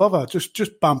just don't bother.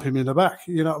 Just bump him in the back,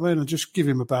 you know what I mean? And just give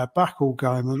him a bad back all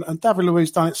game. And David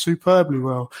Luiz done it superbly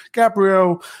well.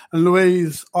 Gabriel and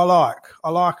Luiz, I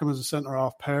like them as a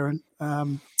centre-half pairing. I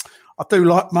do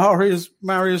like Mari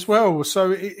as well.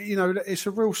 So, it's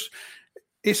a real...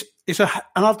 And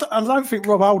I don't think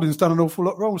Rob Holding's done an awful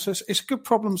lot wrong. So it's good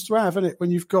problems to have, isn't it? When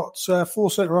you've got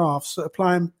 4 centre halves that are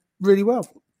playing really well.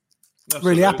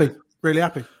 Absolutely. Really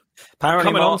happy.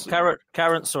 Apparently,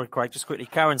 Karen, sorry, Craig, just quickly.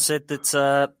 Karen said that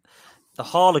the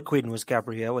Harlequin was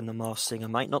Gabrielle in The Masked Singer,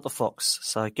 mate, not the fox.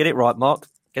 So get it right, Mark.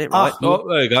 Get it right. Oh,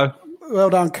 there you go. Well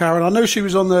done, Karen. I knew she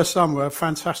was on there somewhere.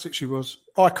 Fantastic she was.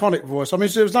 Iconic voice. I mean,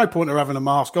 there was no point in her having a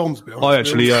mask on, to be honest. I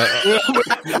actually... it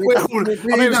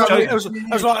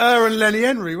was like her and Lenny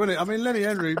Henry, wasn't it? I mean, Lenny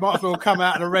Henry might as well come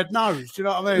out in a red nose. Do you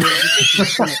know what I mean?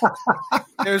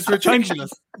 It was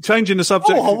ridiculous. Changing the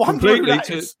subject completely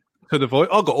to the voice.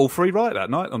 I got all 3 right that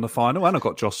night on the final, and I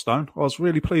got Joss Stone. I was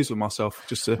really pleased with myself.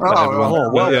 Just to let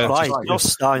everyone... well played, Joss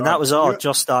Stone. That was hard,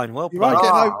 Joss Stone. Well played.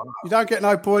 You don't get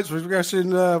no points for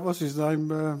guessing, what's his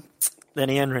name?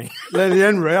 Lenny Henry. Lenny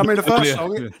Henry. I mean,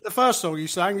 the first song he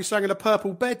sang in a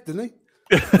purple bed, didn't he?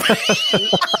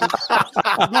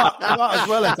 might as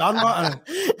well have done, mightn't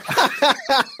he?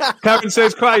 Kevin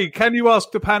says, Craig, can you ask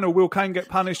the panel, will Kane get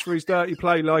punished for his dirty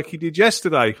play like he did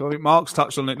yesterday? I think Mark's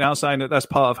touched on it now, saying that that's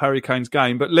part of Harry Kane's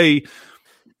game. But Lee,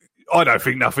 I don't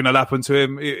think nothing will happen to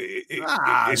him.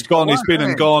 It's gone. It's been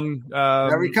and gone.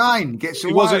 Harry Kane gets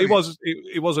away.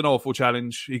 It was an awful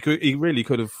challenge. He really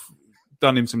could have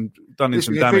done him some damage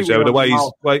there. The way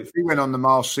if he went on The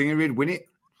Masked Singer, he'd win it.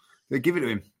 They'd give it to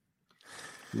him.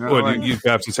 You know you'd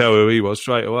have to tell who he was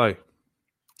straight away.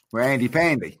 Well, Andy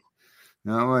Pandy.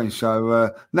 You know what I mean?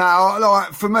 So,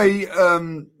 for me,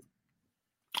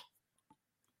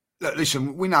 look,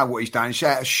 listen, we know what he's done. It's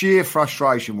out of sheer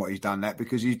frustration what he's done that,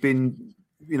 because he's been,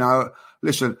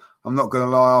 listen, I'm not going to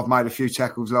lie, I've made a few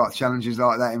challenges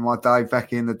like that in my day,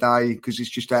 back in the day, because it's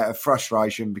just out of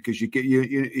frustration, because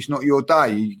it's not your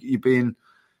day. You're being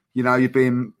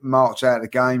marked out of the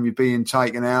game, you're being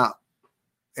taken out.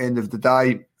 End of the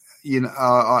day,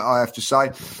 I have to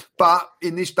say. But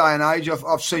in this day and age,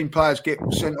 I've seen players get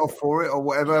sent off for it or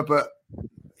whatever, but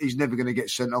he's never going to get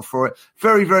sent off for it.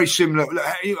 Very, very similar.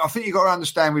 I think you've got to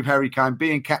understand with Harry Kane,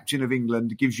 being captain of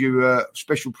England gives you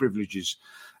special privileges.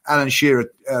 Alan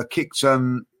Shearer kicked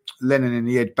Lennon in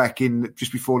the head back in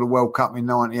just before the World Cup in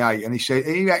 '98, and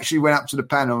he actually went up to the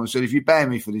panel and said, if you ban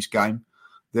me for this game,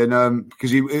 then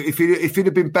because if he'd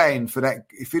have been banned for that,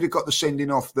 if he'd have got the sending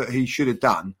off that he should have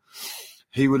done,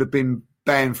 he would have been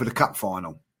banned for the cup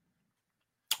final.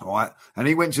 All right, and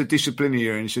he went to the disciplinary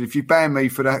and he said, if you ban me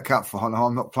for that cup final,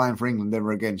 I'm not playing for England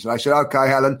ever again. So they said,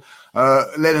 okay, Alan,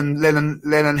 Lennon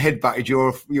headbutted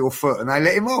your foot, and they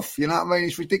let him off. You know what I mean?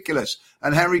 It's ridiculous.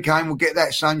 And Harry Kane will get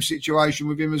that same situation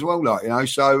with him as well,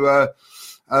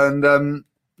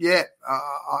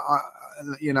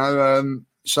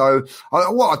 So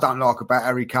what I don't like about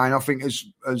Harry Kane, I think, as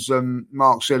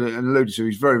Mark said and alluded to,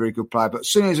 he's a very, very good player. But as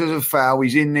soon as there's a foul,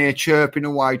 he's in there chirping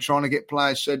away, trying to get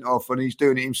players sent off, and he's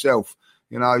doing it himself.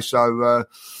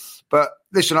 But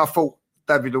listen, I thought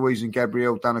David Luiz and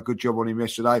Gabriel done a good job on him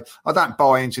yesterday. I don't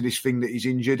buy into this thing that he's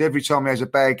injured. Every time he has a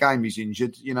bad game, he's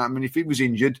injured. You know what I mean? If he was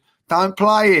injured, don't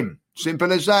play him.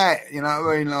 Simple as that. You know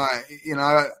what I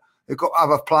mean? They've got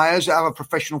other players, other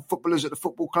professional footballers at the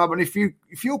football club. And if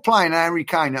you're playing Harry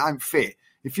Kane that ain't fit,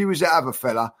 if you was that other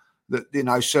fella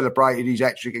that, celebrated his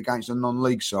hat-trick against a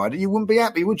non-league side, you wouldn't be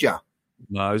happy, would you?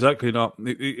 No, exactly not.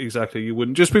 Exactly, you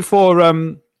wouldn't. Just before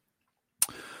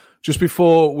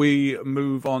we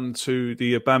move on to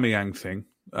the Aubameyang thing,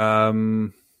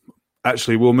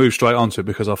 actually, we'll move straight on to it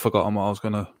because I've forgotten what I was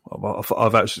going to...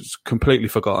 I've actually completely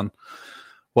forgotten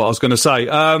what I was going to say.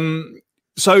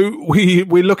 So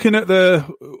we're looking at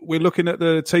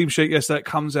the team sheet yesterday. It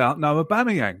comes out, no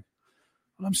Aubameyang.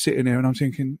 And I'm sitting here and I'm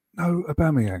thinking, no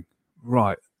Aubameyang.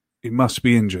 Right, he must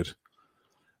be injured.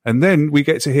 And then we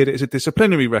get to hear that it's a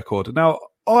disciplinary record. Now,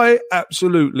 I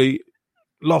absolutely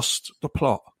lost the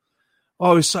plot.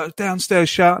 I was so downstairs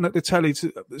shouting at the telly,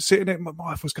 sitting there. My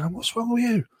wife was going, "What's wrong with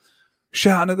you?"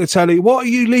 Shouting at the telly, "What are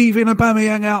you leaving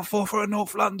Aubameyang out for a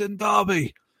North London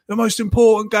derby? The most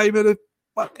important game of the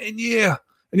fucking year.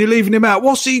 And you're leaving him out.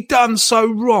 What's he done so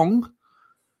wrong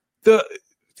that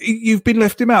you've been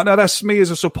left him out. Now, that's me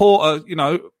as a supporter,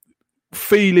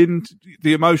 feeling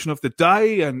the emotion of the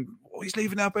day, and he's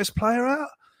leaving our best player out.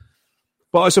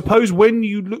 But I suppose when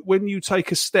you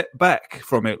take a step back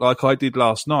from it, like I did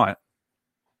last night,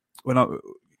 when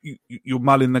you're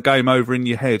mulling the game over in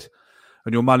your head,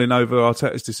 and you're mulling over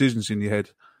Arteta's decisions in your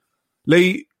head,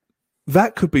 Lee,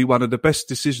 that could be one of the best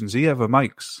decisions he ever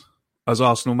makes as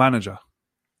Arsenal manager.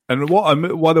 And what I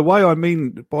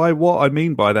mean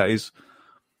by that is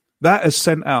that has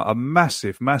sent out a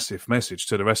massive, massive message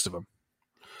to the rest of them.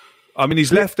 I mean,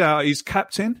 he's left out his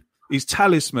captain, his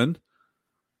talisman,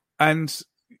 and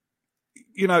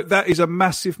that is a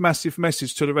massive, massive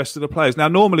message to the rest of the players. Now,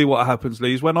 normally what happens,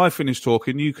 Lee, is when I finish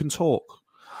talking, you can talk.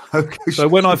 Okay. So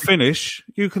when I finish,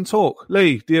 you can talk.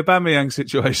 Lee, the Aubameyang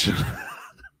situation.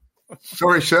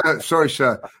 Sorry,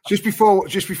 sir. Just before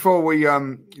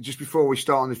we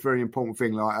start on this very important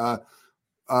thing,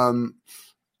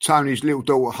 Tony's little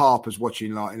daughter Harper's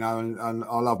watching, and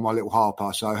I love my little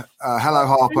Harper. So, hello,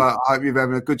 Harper. I hope you're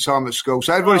having a good time at school.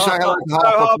 So, everybody say hello to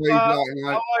Harper, please. How are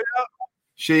you?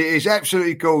 She is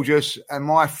absolutely gorgeous and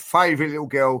my favourite little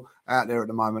girl out there at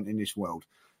the moment in this world.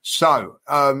 So,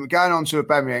 going on to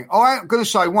Aubameyang, I'm going to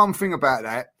say one thing about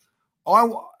that. I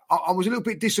was a little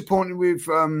bit disappointed with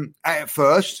at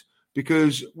first,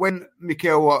 because when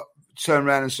Mikel turned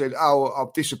around and said,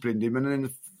 I've disciplined him, and then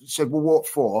said, well, what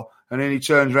for? And then he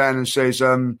turns around and says,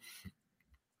 I'm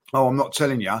not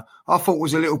telling you. I thought it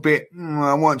was a little bit,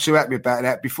 I weren't too happy about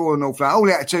that before the Northland. All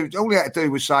he had to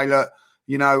do was say, look,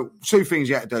 two things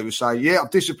he had to do was say, yeah, I've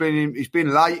disciplined him, he's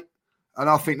been late, and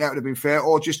I think that would have been fair,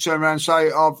 or just turn around and say,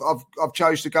 I've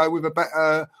chose to go with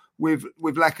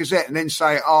with Lacazette, and then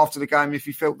say it after the game if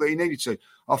he felt that he needed to.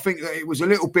 I think that it was a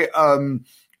little bit, I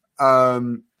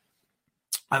don't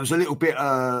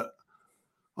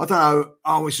know,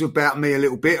 it's about me a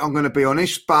little bit, I'm going to be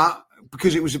honest, but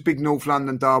because it was a big North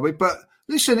London derby. But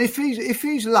listen, if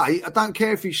he's late, I don't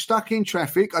care if he's stuck in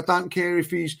traffic, I don't care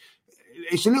if it's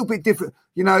a little bit different.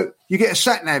 You get a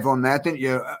sat-nav on there, don't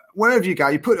you? Wherever you go,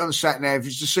 you put it on the sat-nav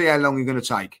to see how long you're going to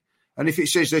take. And if it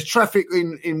says there's traffic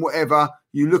in whatever,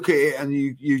 you look at it and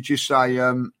you just say,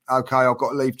 okay, I've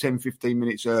got to leave 10, 15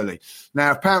 minutes early.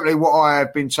 Now, apparently what I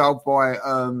have been told by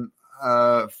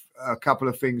a couple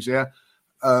of things there,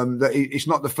 that it's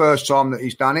not the first time that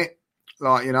he's done it.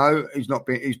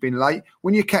 He's been late.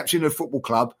 When you're captain of a football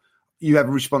club, you have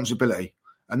a responsibility.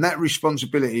 And that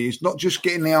responsibility is not just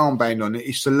getting the armband on it,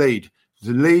 it's to lead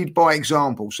by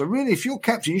example. So really, if you're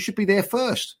captain, you should be there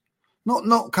first.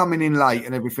 Not coming in late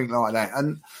and everything like that.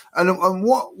 And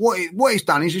what he's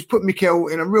done is he's put Mikel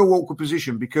in a real awkward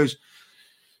position, because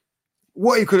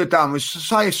what he could have done was,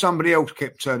 say if somebody else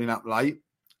kept turning up late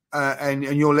and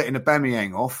you're letting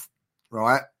Aubameyang off,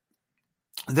 right?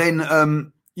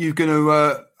 Then you're going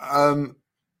to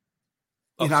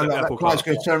that player's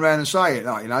going to turn around and say it,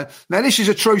 Now, this is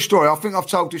a true story. I think I've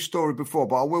told this story before,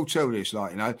 but I will tell this,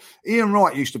 Ian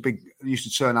Wright used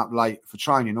to turn up late for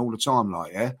training all the time,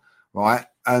 right?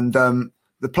 And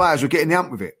the players were getting the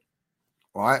hump with it,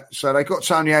 right? So they got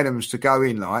Tony Adams to go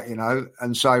in,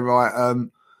 and say, right,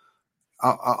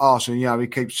 Arsenal, he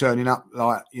keeps turning up,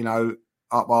 up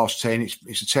past 10.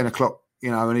 It's a 10 o'clock,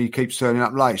 and he keeps turning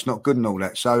up late. It's not good and all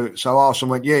that. So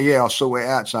Arsenal went, yeah, I'll sort it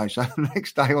out. So the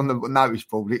next day on the notice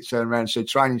board, it turned around and said,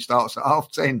 training starts at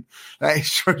 10:30. That is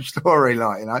a true story,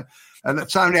 And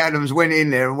Tony Adams went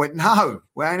in there and went, no,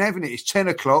 we ain't having it. It's 10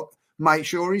 o'clock. Make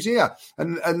sure he's here.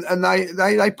 And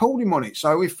they pulled him on it.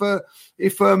 So if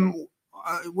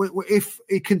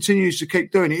he continues to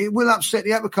keep doing it, it will upset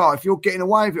the apple cart if you're getting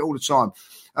away with it all the time.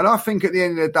 And I think at the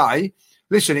end of the day,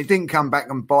 listen, it didn't come back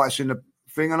and bite us in the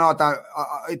thing, and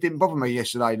it didn't bother me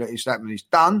yesterday that it's happened. It's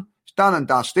done and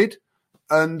dusted.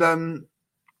 And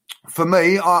for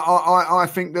me, I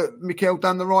think that Mikel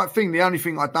done the right thing. The only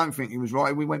thing I don't think he was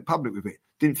right, we went public with it.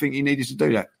 Didn't think he needed to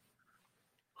do that.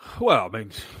 Well, I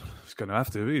mean, he's going to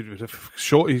have to. He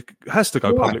has to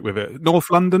go public with it. North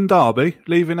London derby,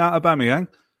 leaving out Aubameyang.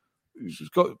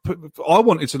 I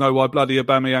wanted to know why bloody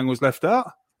Aubameyang was left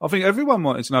out. I think everyone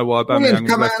wanted to know why Aubameyang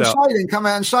was left out. Come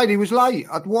out and say he was late.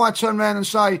 Why turn around and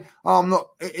say, I'm not,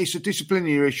 it's a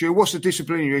disciplinary issue. What's the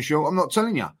disciplinary issue? I'm not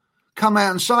telling you. Come out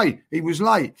and say he was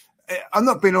late. I'm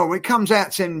not being all. It comes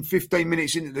out 10, 15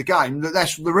 minutes into the game.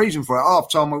 That's the reason for it.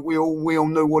 Half time, we all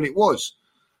knew what it was.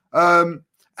 And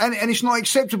it's not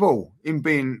acceptable in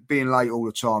being late all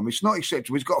the time. It's not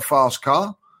acceptable. He's got a fast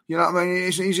car. You know what I mean?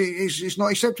 It's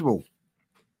not acceptable.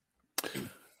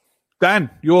 Dan,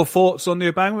 your thoughts on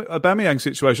the Aubameyang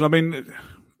situation? I mean,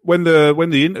 when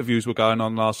the interviews were going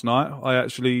on last night, I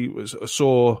actually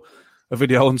saw a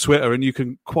video on Twitter, and you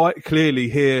can quite clearly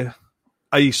hear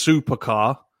a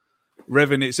supercar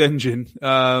revving its engine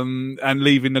and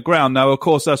leaving the ground. Now, of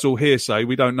course, that's all hearsay.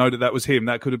 We don't know that was him.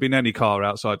 That could have been any car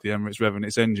outside the Emirates revving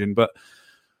its engine, but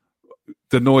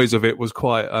the noise of it was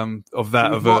quite mine.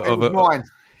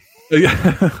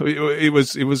 Yeah, it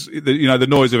was. The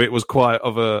noise of it was quite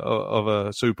of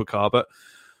a supercar. But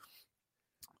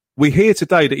we hear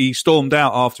today that he stormed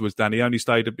out afterwards. Dan, he only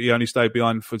stayed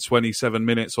behind for 27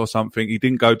 minutes or something. He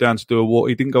didn't go down to do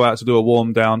he didn't go out to do a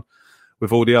warm down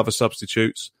with all the other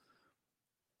substitutes.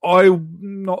 I'm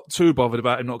not too bothered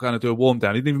about him not going to do a warm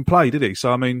down. He didn't even play, did he?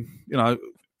 So I mean,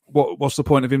 what's the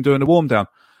point of him doing a warm down?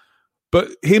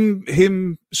 But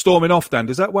him storming off, Dan,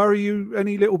 does that worry you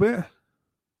any little bit?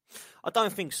 I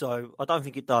don't think so. I don't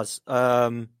think it does.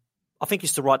 I think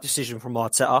it's the right decision from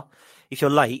Arteta. If you're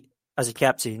late as a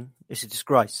captain, it's a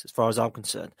disgrace as far as I'm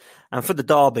concerned. And for the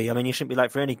derby, I mean, you shouldn't be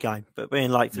late for any game, but being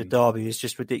late for the derby is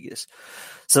just ridiculous.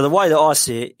 So the way that I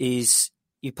see it is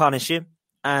you punish him,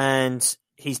 and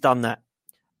he's done that.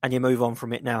 And you move on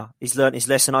from it now. He's learnt his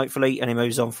lesson, hopefully, and he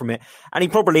moves on from it. And he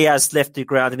probably has left the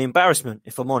ground in embarrassment,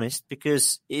 if I'm honest,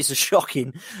 because it's a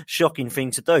shocking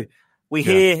thing to do. We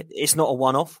hear it's not a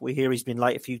one-off. We hear he's been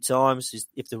late a few times,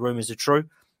 if the rumours are true.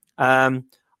 I'm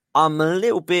all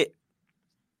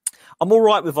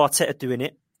right with Arteta doing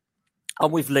it.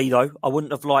 I'm with Lee, though. I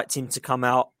wouldn't have liked him to come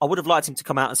out. I would have liked him to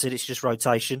come out and said it's just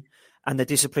rotation, and the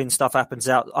discipline stuff happens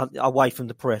out away from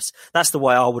the press. That's the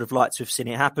way I would have liked to have seen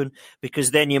it happen, because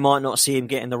then you might not see him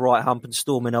getting the right hump and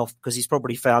storming off, because he's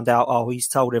probably found out, he's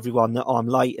told everyone that I'm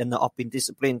late and that I've been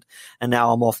disciplined, and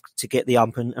now I'm off to get the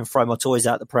hump and throw my toys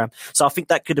out the pram. So I think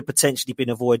that could have potentially been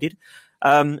avoided.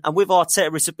 And with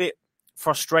Arteta, it's a bit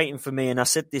frustrating for me, and I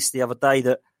said this the other day,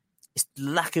 that it's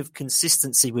lack of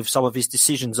consistency with some of his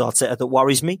decisions, Arteta, that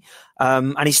worries me.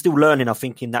 And he's still learning, I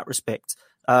think, in that respect.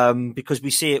 Because we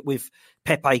see it with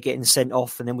Pepe getting sent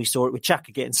off, and then we saw it with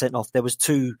Xhaka getting sent off. There was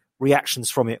two reactions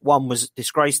from it. One was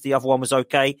disgrace, the other one was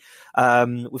okay.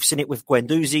 We've seen it with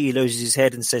Guendouzi. He loses his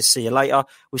head and says, see you later.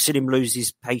 We've seen him lose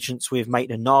his patience with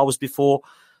Maitland-Niles before.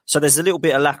 So there's a little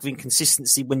bit of lack of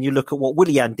inconsistency when you look at what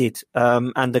Willian did,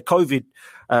 and the COVID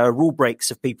rule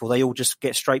breaks of people. They all just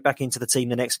get straight back into the team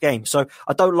the next game. So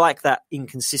I don't like that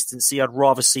inconsistency. I'd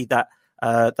rather see that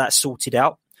sorted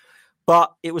out.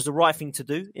 But it was the right thing to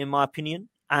do, in my opinion.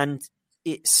 And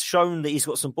it's shown that he's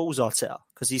got some balls, Arteta,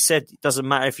 because he said it doesn't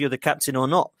matter if you're the captain or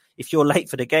not. If you're late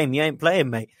for the game, you ain't playing,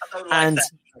 mate. And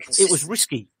it was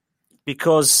risky,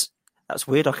 because that's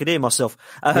weird. I could hear myself.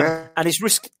 And it's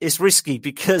risky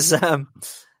because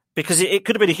it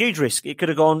could have been a huge risk. It could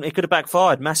have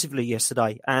backfired massively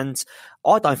yesterday. And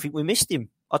I don't think we missed him.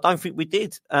 I don't think we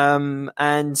did.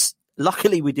 And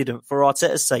luckily we didn't, for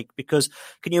Arteta's sake, because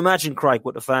can you imagine, Craig,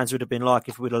 what the fans would have been like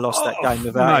if we'd have lost that game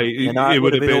without him? It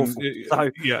would have been awful. So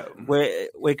yeah,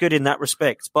 we're good in that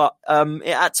respect. But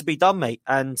it had to be done, mate.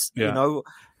 And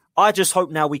I just hope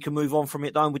now we can move on from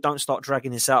it, though, and we don't start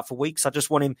dragging this out for weeks. I just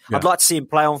want him. Yeah. I'd like to see him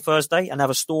play on Thursday and have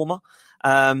a stormer.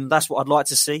 That's what I'd like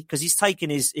to see, because he's taken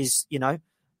his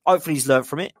hopefully he's learned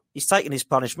from it. He's taken his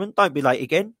punishment. Don't be late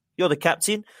again. You're the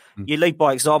captain. You lead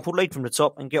by example, lead from the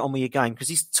top, and get on with your game, because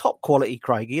he's top quality,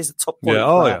 Craig. He is a top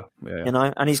quality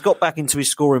player, and he's got back into his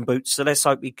scoring boots. So let's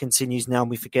hope he continues now and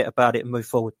we forget about it and move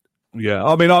forward. Yeah,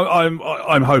 I mean,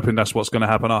 I'm hoping that's what's going to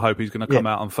happen. I hope he's going to come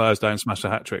out on Thursday and smash a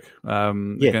hat-trick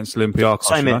against Olympiacos.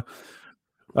 Same here.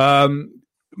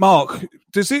 Mark,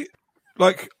 does it,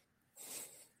 like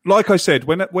I said,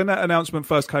 when that announcement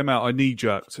first came out, I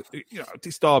knee-jerked.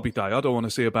 It's Derby Day. I don't want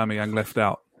to see Aubameyang left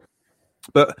out.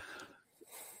 But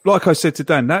like I said to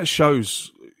Dan, that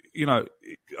shows, a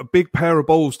big pair of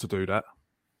balls to do that,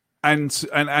 and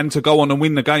to go on and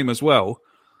win the game as well.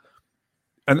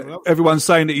 And everyone's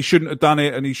saying that he shouldn't have done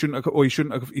it, and he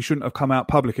shouldn't have come out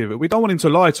public with it. We don't want him to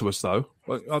lie to us, though.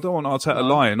 I don't want Arteta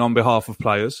lying on behalf of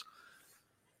players.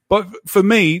 But for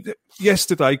me,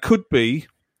 yesterday could be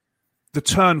the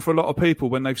turn for a lot of people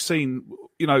when they've seen,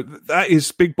 that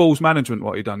is big balls management,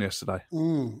 what he done yesterday.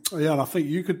 Yeah, and I think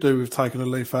you could do with taking a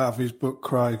leaf out of his book,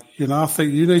 Craig. I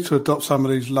think you need to adopt some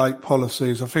of these late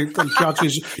policies. I think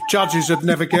the judges would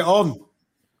never get on.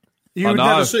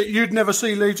 You'd never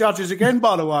see Lee Judges again,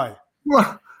 by the way.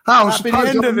 Well, I was supposed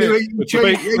end of it.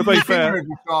 To be fair, every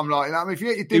time like that. I mean, if you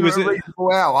get your dinner at a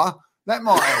reasonable hour, that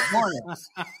might help, mightn't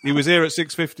it? He was here at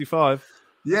 6:55.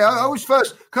 Yeah, I was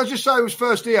first. Can I just say I was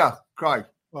first here, Craig?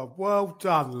 Well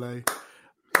done, Lee.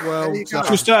 Well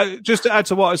done. Just to add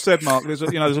to what I said, Mark, there's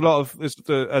a lot of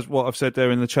as what I've said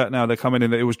there in the chat now. They're coming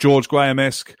in that it was George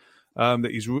Graham-esque.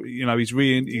 That he's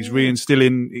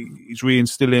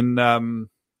reinstilling.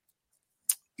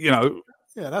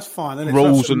 Yeah, that's fine. And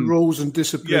rules and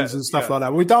disciplines and stuff like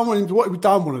that. What we don't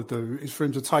want to do is for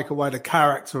him to take away the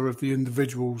character of the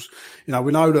individuals. You know,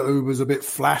 we know that Uber's a bit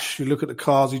flash. You look at the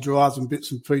cars he drives and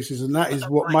bits and pieces, and that is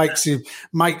what makes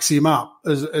him up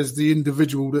as the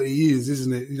individual that he is,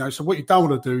 isn't it? You know, so what you don't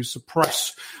want to do is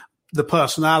suppress the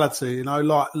personality. You know,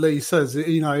 like Lee says,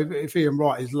 you know, if Ian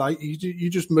Wright is late, you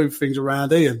just move things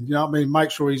around Ian. You know what I mean?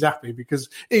 Make sure he's happy, because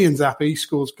Ian's happy, he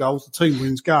scores goals, the team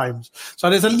wins games. So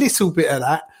there's a little bit of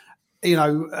that. You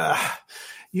know,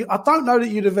 I don't know that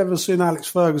you'd have ever seen Alex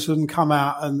Ferguson come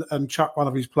out and chuck one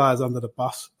of his players under the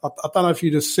bus. I don't know if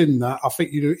you'd have seen that. I think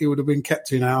he would have been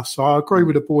kept in house. So I agree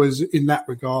with the boys in that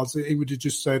regard. He would have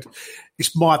just said,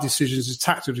 it's my decision, it's a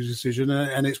tactical decision,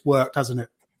 and it's worked, hasn't it?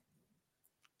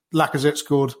 Lacazette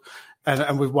scored,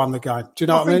 and we've won the game. Do you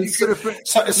know what I mean? So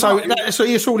that's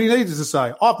all he needed to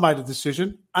say. I've made a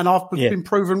decision, and I've been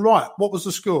proven right. What was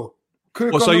the score?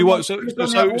 So you want? So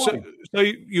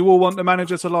you all want the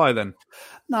manager to lie then?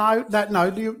 No.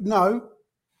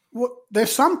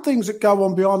 There's some things that go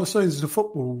on behind the scenes of the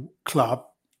football club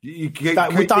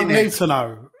that we don't need to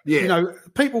know. Yeah. You know,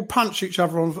 people punch each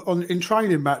other in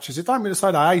training matches. It don't mean to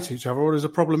say they hate each other or there's a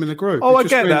problem in the group. Oh, I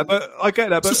get that, but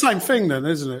it's the same thing then,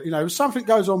 isn't it? You know, if something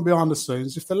goes on behind the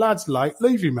scenes, if the lad's late,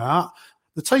 leave him out.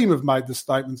 The team have made the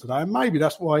statement today, and maybe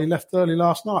that's why he left early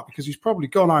last night, because he's probably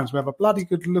gone home to have a bloody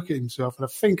good look at himself and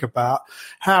to think about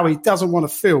how he doesn't want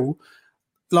to feel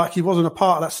like he wasn't a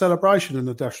part of that celebration in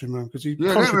the dressing room, because he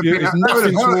contributed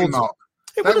nothing towards it.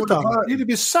 It would have done. You'd have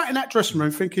been sat in that dressing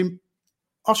room thinking,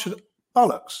 I should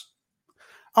bollocks.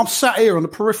 I'm sat here on the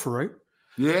periphery.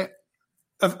 Yeah.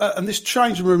 And this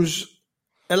changing room's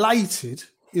elated,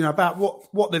 you know, about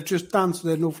what they've just done to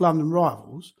their North London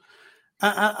rivals.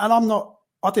 And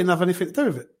I didn't have anything to do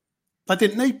with it. They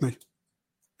didn't need me.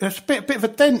 There's a bit of a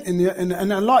dent in the, and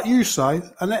like you say,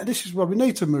 and this is where we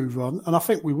need to move on, and I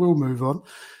think we will move on.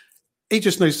 He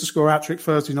just needs to score a hat-trick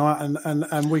Thursday night,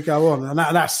 and we go on, and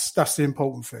that's the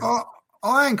important thing.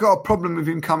 I ain't got a problem with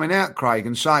him coming out, Craig,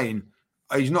 and saying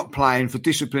he's not playing for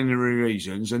disciplinary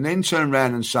reasons, and then turn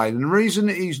around and say, the reason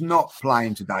that he's not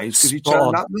playing today is because he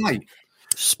turned up late.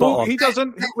 Well, he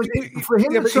doesn't. But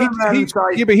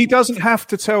he doesn't have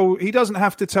to tell. He doesn't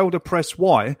have to tell the press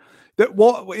why. That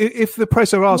what if the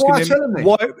press are asking him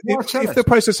why? If the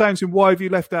press are saying to him, "Why have you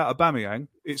left out Aubameyang?"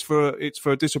 It's for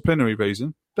a disciplinary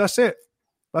reason. That's it.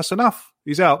 That's enough.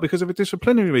 He's out because of a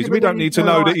disciplinary reason. We don't need to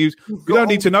know that he. We don't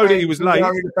need to know that he was late.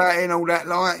 Worried about it and all that,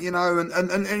 like, you know,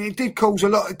 and it did cause a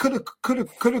lot. It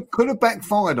could have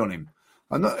backfired on him.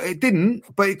 It didn't,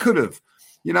 but it could have.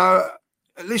 You know.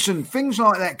 Listen, things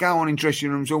like that go on in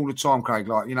dressing rooms all the time, Craig.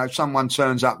 Like, you know, someone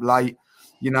turns up late,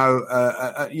 you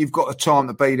know, you've got a time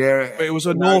to be there. But it was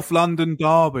a North London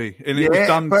derby, and it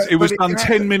was done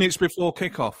 10 minutes before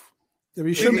kickoff. Yeah,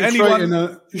 you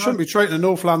shouldn't be treating a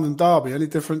North London derby any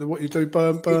different than what you do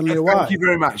Burnley away. Thank you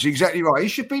very much. Exactly right. He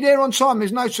should be there on time.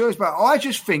 There's no choice about it. I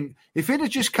just think if he'd have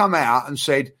just come out and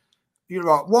said, you're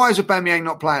right, why is Aubameyang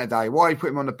not playing today? Why you put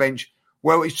him on the bench?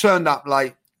 Well, he's turned up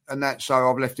late, and so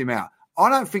I've left him out. I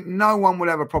don't think no one would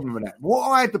have a problem with that. What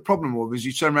I had the problem with is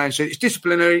he turned around and said, it's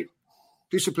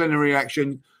disciplinary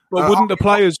action. Well, wouldn't the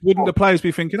players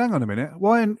be thinking, hang on a minute,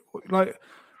 why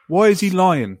is he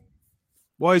lying?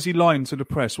 Why is he lying to the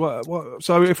press? What?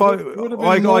 So if I came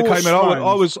in,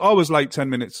 I was late 10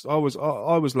 minutes. I was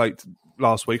late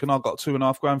last week, and I got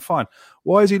 $2.5 fine.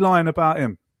 Why is he lying about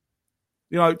him?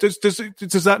 You know, does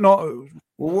that not?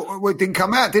 Well, it didn't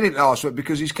come out, did it, last week?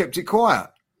 Because he's kept it quiet.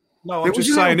 No, I'm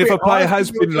just saying, if a player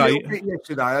has been late,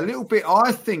 a little bit.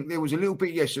 I think there was a little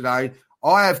bit yesterday.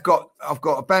 I've got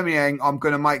Aubameyang. I'm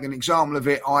going to make an example of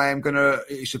it.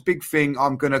 It's a big thing.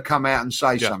 I'm going to come out and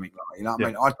say something like, you know what I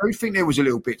mean? I do think there was a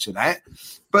little bit to that,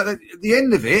 but at the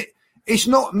end of it, it's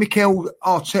not Mikel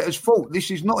Arteta's fault. This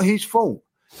is not his fault.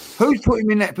 Who's put him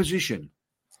in that position?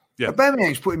 Yeah.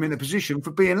 Aubameyang's put him in a position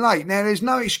for being late. Now, there's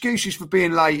no excuses for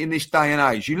being late in this day and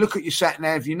age. You look at your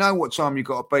sat-nav, you know what time you've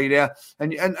got to be there.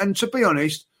 And to be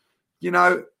honest, you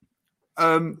know,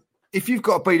 if you've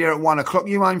got to be there at 1 o'clock,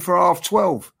 you aim for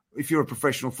 12:30 if you're a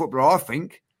professional footballer, I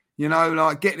think. You know,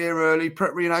 like, get there early,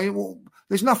 prep, you know.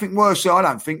 There's nothing worse, I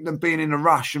don't think, than being in a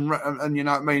rush and you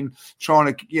know what I mean,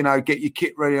 trying to, you know, get your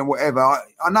kit ready and whatever.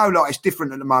 I know, like, it's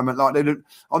different at the moment. Like,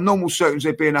 on normal circumstances,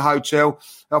 they'd be in a hotel.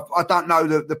 I don't know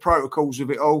the protocols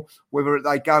of it all, whether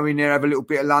they go in there, have a little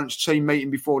bit of lunch, team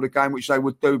meeting before the game, which they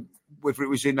would do, whether it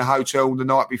was in the hotel the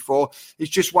night before. It's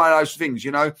just one of those things,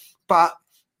 you know. But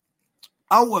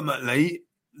ultimately,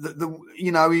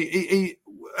 you know,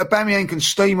 Aubameyang can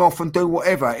steam off and do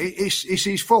whatever. It's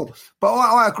his fault. But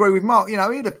I agree with Mark. You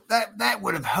know, that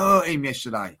would have hurt him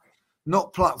yesterday.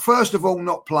 First of all,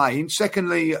 not playing.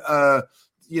 Secondly, like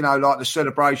the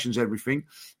celebrations, everything,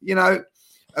 and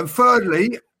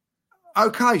thirdly,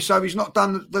 okay, so he's not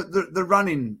done the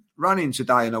running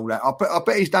today and all that. I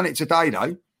bet he's done it today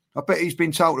though. I bet he's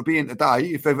been told to be in today.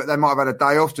 If they might have had a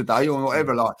day off today or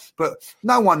whatever, but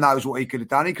no one knows what he could have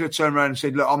done. He could have turned around and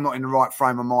said, "Look, I'm not in the right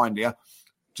frame of mind here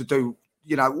to do."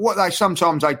 What they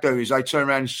sometimes do is they turn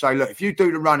around and say, "Look, if you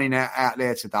do the running out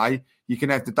there today, you can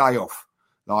have the day off."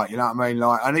 You know what I mean?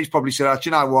 And he's probably said, "Do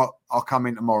you know what? I'll come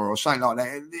in tomorrow," or something like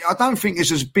that. I don't think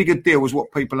it's as big a deal as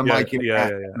what people are making it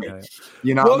out.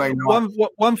 You know what I mean?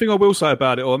 One thing I will say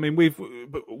about it,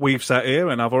 we've sat here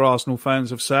and other Arsenal fans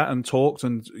have sat and talked,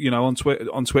 and on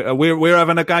Twitter, we're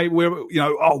having a game.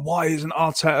 Why isn't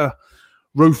Arteta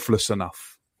ruthless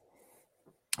enough?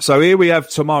 So here we have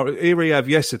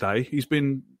yesterday. He's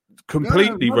been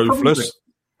completely ruthless.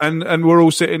 And we're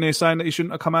all sitting here saying that he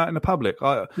shouldn't have come out in the public.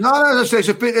 No, there's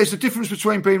a difference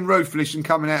between being ruthless and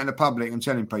coming out in the public and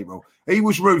telling people. He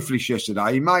was ruthless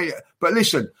yesterday. But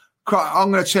listen,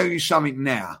 I'm going to tell you something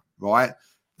now, right?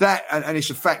 That, and it's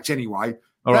a fact anyway.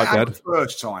 All right, Dad. The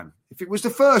first time. If it was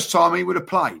the first time, he would have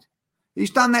played.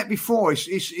 He's done that before.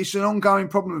 It's an ongoing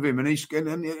problem with him, and he's gone.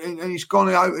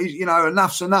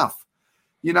 Enough's enough.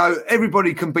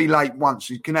 Everybody can be late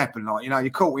once. It can happen. You're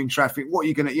caught in traffic. What are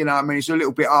you going to, it's a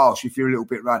little bit harsh if you're a little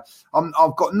bit right.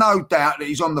 I've got no doubt that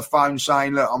he's on the phone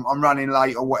saying, "Look, I'm running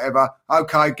late or whatever."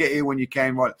 Okay, get here when you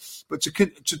can. Right. But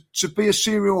to be a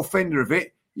serial offender of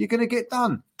it, you're going to get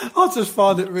done. I just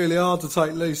find it really hard to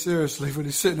take Lee seriously when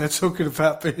he's sitting there talking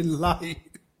about being late.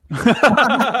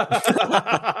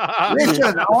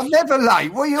 Listen, I'm never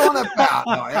late. What are you on about?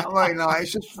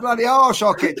 It's just bloody harsh.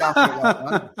 I get done with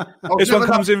that. This one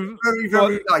comes in very,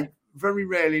 very late. Very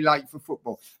rarely late for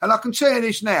football. And I can tell you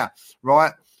this now,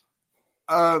 right?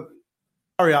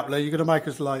 Hurry up, Lee. You're going to make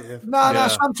us late here. No.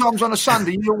 Sometimes on a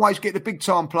Sunday, you always get the big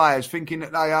time players thinking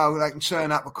that they can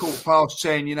turn up at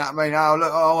 10:15. You know what I mean? Oh,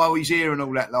 look, he's here and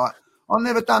all that. I've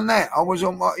never done that. I was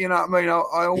on, you know what I mean?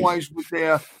 I always was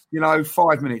there.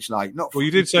 5 minutes late. Well,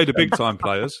 you did say the big time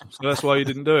players, so that's why you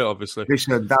didn't do it, obviously.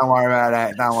 Listen, don't worry about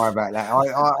that.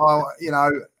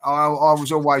 I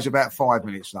was always about 5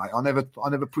 minutes late. I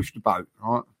never pushed the boat.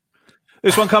 Right.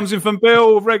 This one comes in from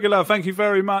Bill, regular. Thank you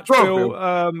very much, Bill,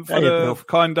 for the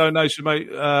kind donation,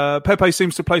 mate. Pepe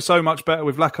seems to play so much better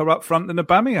with Laka up front than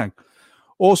Aubameyang.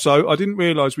 Also, I didn't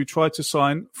realise we tried to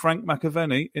sign Frank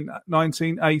McAvenny in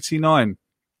 1989.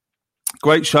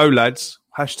 Great show, lads.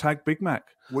 # Big Mac.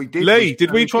 We did. Lee,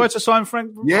 did we try to sign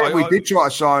Frank? Yeah, we did try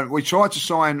to sign. We tried to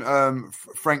sign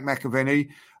Frank McAvenny.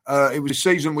 It was the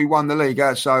season we won the league,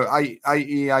 so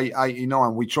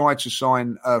 88-89. We tried to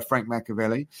sign Frank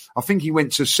McAvenny. I think he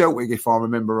went to Celtic, if I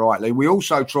remember rightly. We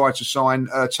also tried to sign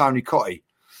Tony Cottee,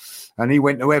 and he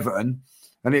went to Everton.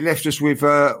 And it left us with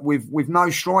no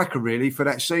striker really for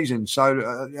that season.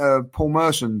 So Paul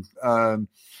Merson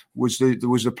was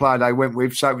the player they went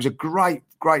with. So it was a great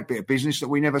bit of business that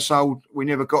we never sold. We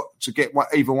never got to get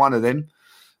either one of them.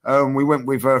 We went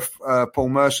with Paul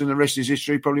Merson. The rest is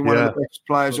history. Probably one of the best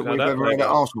players that we've ever had at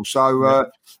Arsenal. So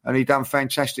and he done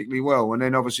fantastically well. And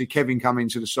then obviously Kevin come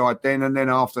into the side then, and then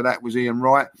after that was Ian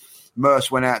Wright. Merce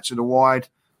went out to the wide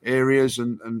areas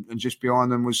and just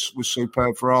behind them was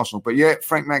superb for Arsenal. But yeah,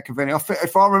 Frank McAvenny,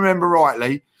 if I remember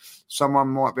rightly, someone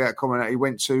might be able to comment that he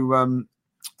went to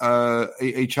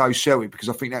he chose Celtic because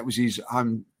I think that was his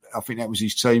home. I think that was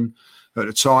his team at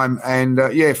the time. And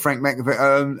Frank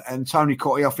McAvenny and Tony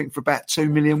Cottee, I think for about 2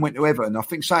 million went to Everton. I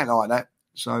think something like that.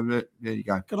 So there you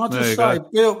go. Can I just say,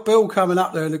 Bill coming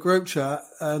up there in the group chat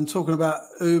and talking about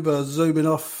Uber zooming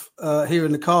off,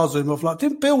 hearing the car zoom off. Like,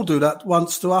 didn't Bill do that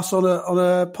once to us on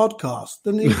a podcast?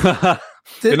 Didn't he?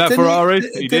 In that Ferrari,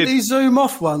 did he zoom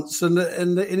off once in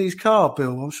his car,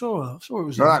 Bill? I'm sure it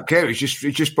was. I don't care. He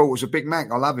just bought us a Big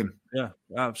Mac. I love him. Yeah,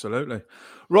 absolutely.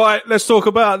 Right, let's talk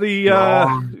about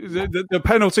the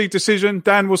penalty decision.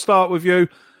 Dan, we'll start with you.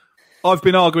 I've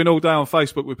been arguing all day on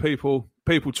Facebook with people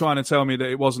trying to tell me that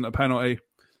it wasn't a penalty,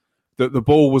 that the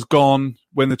ball was gone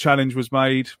when the challenge was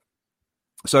made.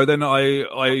 So then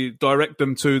I direct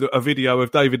them to a video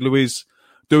of David Luiz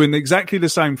doing exactly the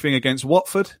same thing against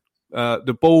Watford.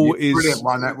 The ball is brilliant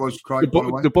one. That was great.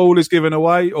 The ball is given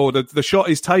away, or the shot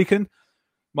is taken.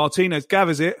 Martinez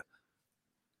gathers it.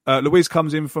 Luiz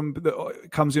comes in from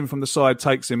the side,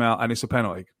 takes him out, and it's a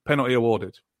penalty. Penalty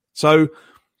awarded. So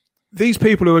these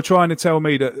people who are trying to tell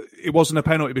me that it wasn't a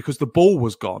penalty because the ball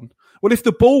was gone. Well, if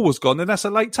the ball was gone, then that's a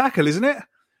late tackle, isn't it?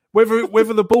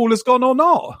 Whether the ball has gone or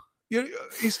not.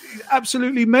 It's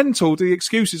absolutely mental, the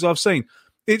excuses I've seen.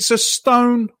 It's a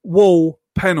stone wall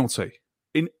penalty.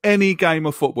 in any game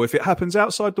of football. If it happens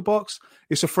outside the box,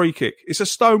 it's a free kick. It's a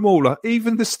stonewaller.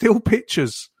 Even the still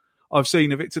pictures I've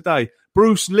seen of it today.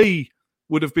 Bruce Lee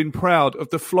would have been proud of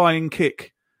the flying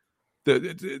kick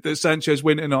that Sanchez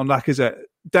went in on Lacazette.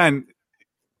 Dan,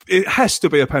 it has to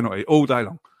be a penalty all day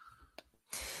long.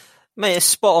 Mate, it's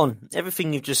spot on.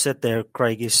 Everything you've just said there,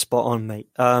 Craig, is spot on, mate.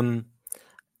 And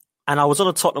I was on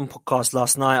a Tottenham podcast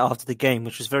last night after the game,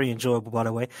 which was very enjoyable, by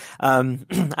the way. And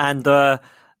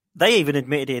they even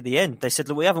admitted it at the end. They said,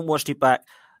 look, we haven't watched it back.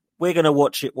 We're going to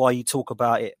watch it while you talk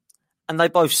about it. And they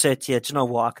both said, yeah, do you know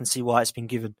what? I can see why it's been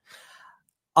given.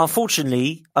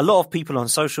 Unfortunately, a lot of people on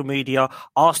social media,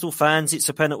 Arsenal fans, it's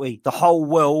a penalty. The whole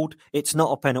world, it's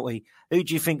not a penalty. Who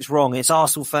do you think's wrong? It's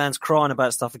Arsenal fans crying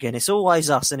about stuff again. It's always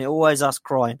us, and it's always us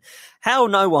crying. How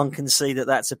no one can see that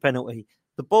that's a penalty?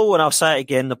 The ball, and I'll say it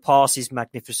again, the pass is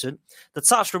magnificent. The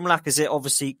touch from Lacazette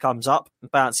obviously comes up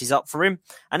and bounces up for him.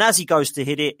 And as he goes to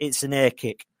hit it, it's an air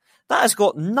kick. That has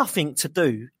got nothing to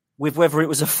do with whether it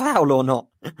was a foul or not.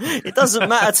 It doesn't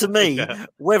matter to me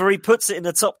whether he puts it in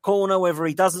the top corner, whether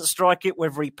he doesn't strike it,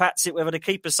 whether he pats it, whether the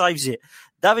keeper saves it.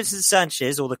 Davinson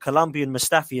Sanchez, or the Colombian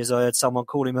Mustafi, as I heard someone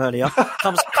call him earlier,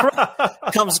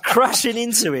 comes crashing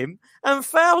into him and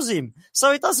fouls him.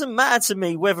 So it doesn't matter to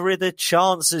me whether the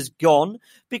chance has gone,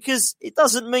 because it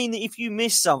doesn't mean that if you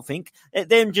miss something, it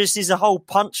then just is a whole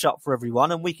punch up for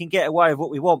everyone and we can get away with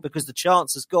what we want because the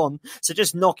chance has gone. So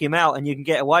just knock him out and you can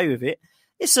get away with it.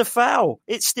 It's a foul.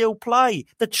 It's still play.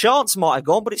 The chance might have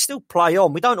gone, but it's still play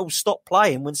on. We don't all stop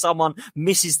playing when someone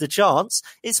misses the chance.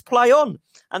 It's play on.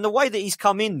 And the way that he's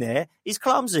come in there is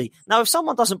clumsy. Now, if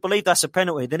someone doesn't believe that's a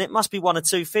penalty, then it must be one of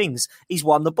two things. He's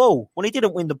won the ball. Well, he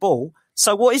didn't win the ball.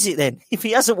 So what is it then? If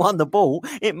he hasn't won the ball,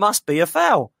 it must be a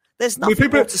foul. There's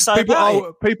nothing more to say about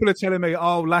it. People are telling me,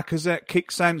 Lacazette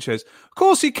kicked Sanchez. Of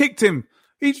course he kicked him.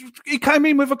 He came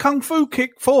in with a kung fu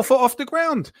kick 4 foot off the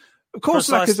ground. Of course,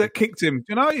 Precisely. Lacazette kicked him.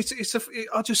 You know,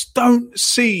 I just don't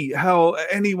see how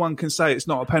anyone can say it's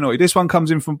not a penalty. This one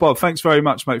comes in from Bob. Thanks very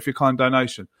much, mate, for your kind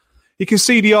donation. You can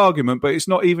see the argument, but it's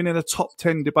not even in the top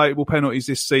 10 debatable penalties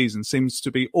this season. Seems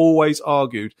to be always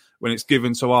argued when it's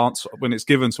given to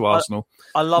Arsenal.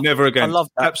 I love never again. I love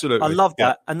that. Absolutely. I love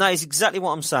that. And that is exactly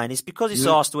what I'm saying. It's because it's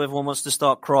Arsenal, everyone wants to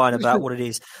start crying about what it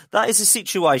is. That is a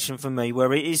situation for me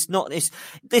where it is not.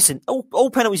 Listen,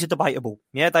 all penalties are debatable.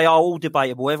 Yeah, they are all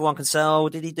debatable. Everyone can say, oh,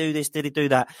 did he do this? Did he do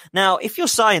that? Now, if you're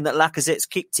saying that Lacazette's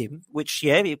kicked him, which,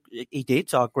 yeah, he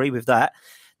did, so I agree with that,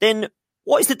 then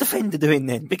what is the defender doing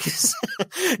then? Because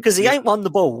he ain't won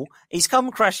the ball. He's come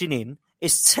crashing in.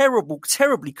 It's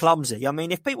terribly clumsy. I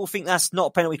mean, if people think that's not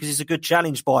a penalty because it's a good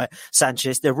challenge by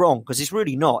Sanchez, they're wrong, because it's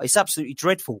really not. It's absolutely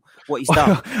dreadful what he's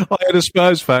done. I had a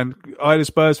Spurs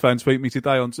fan tweet me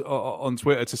today on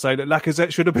Twitter to say that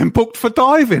Lacazette should have been booked for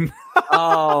diving.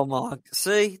 Oh my!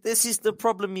 See, this is the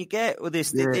problem you get with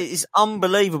this. Yeah. It is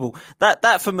unbelievable.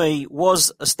 That for me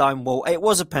was a stonewall. It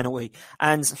was a penalty,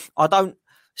 and I don't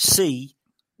see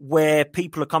where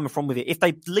people are coming from with it. If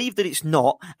they believe that it's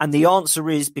not, and the answer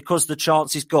is because the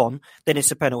chance is gone, then it's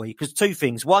a penalty. Because two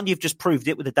things. One, you've just proved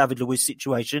it with the David Luiz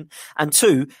situation. And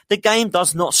two, the game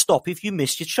does not stop if you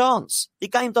miss your chance. The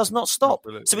game does not stop.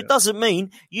 So it doesn't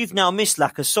mean you've now missed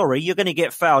Lacazette. Sorry, you're going to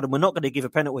get fouled and we're not going to give a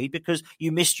penalty because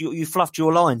you fluffed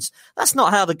your lines. That's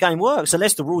not how the game works,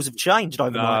 unless the rules have changed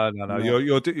overnight. No.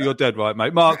 You're dead right,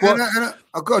 mate. Mark, what?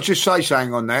 I've got to just say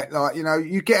something on that. Like, you know,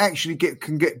 you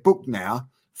can get booked now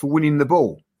for winning the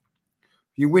ball.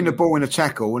 You win the ball in a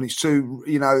tackle and it's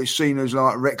seen as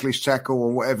like reckless tackle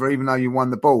or whatever, even though you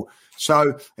won the ball.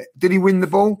 So did he win the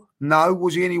ball? No.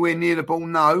 Was he anywhere near the ball?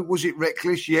 No. Was it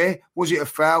reckless? Yeah. Was it a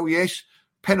foul? Yes.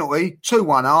 Penalty,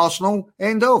 2-1 Arsenal,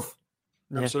 end of.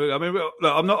 Yeah. Absolutely. I mean, look,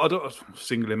 I don't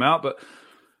single him out, but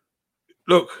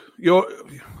look,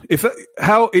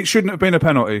 it shouldn't have been a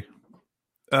penalty.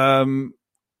 Then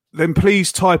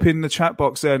please type in the chat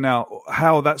box there now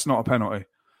how that's not a penalty.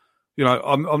 You know,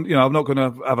 I'm not going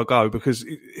to have a go because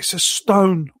it's a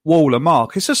stone waller,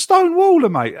 Mark. It's a stone waller,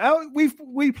 mate.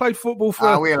 We played football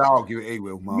for. We'll argue it. He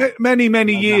will, Mark.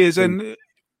 Many years, and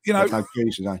you know,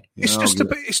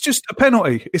 it's just a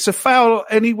penalty. It's a foul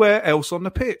anywhere else on the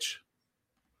pitch.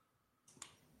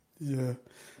 Yeah,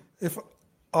 if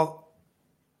I'd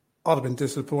have been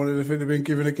disappointed if it had been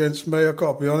given against me. I've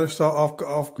got to be honest. There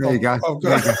you go.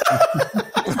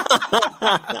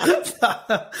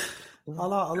 I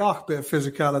like a bit of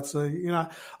physicality, you know.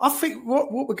 I think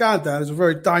what we're going down is a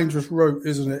very dangerous route,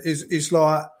 isn't it? It's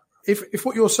like if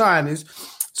what you're saying is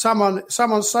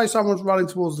someone's running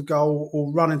towards the goal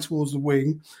or running towards the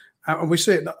wing, and we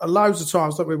see it loads of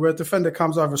times, don't we, where a defender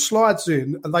comes over, slides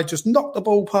in, and they just knock the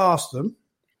ball past them,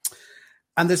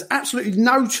 And there's absolutely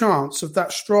no chance of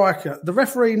that striker. The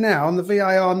referee now and the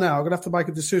VAR now are going to have to make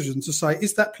a decision to say,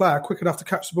 is that player quick enough to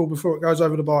catch the ball before it goes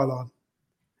over the byline?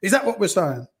 Is that what we're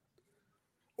saying?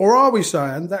 Or are we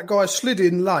saying that guy slid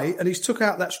in late and he's took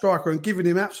out that striker and given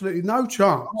him absolutely no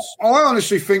chance? I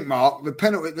honestly think, Mark, the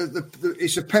penalty,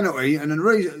 it's a penalty, and the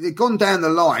reason they've gone down the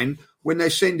line when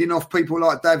they're sending off people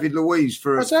like David Luiz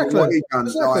for what he done.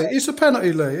 Exactly. It's a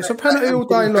penalty, Lee. It's a penalty all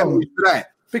day long.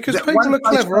 Because people are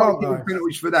clever, aren't they?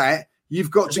 Penalties for that. You've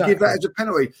got to give that as a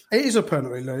penalty. It is a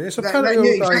penalty, Lee. It's a penalty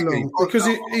all day long because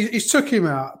he's took him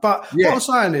out. But what I'm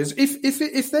saying is,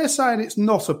 if they're saying it's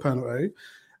not a penalty,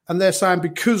 and they're saying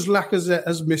because Lacazette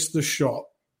has missed the shot,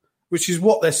 which is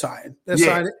what they're saying,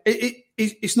 saying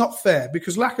it's not fair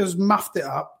because Lacazette's muffed it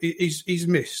up. He's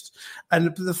missed,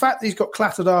 and the fact that he's got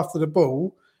clattered after the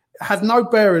ball had no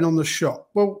bearing on the shot.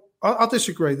 Well, I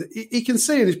disagree. He can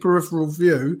see in his peripheral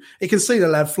view, he can see the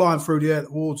lad flying through the air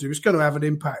towards him. It's going to have an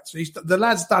impact. The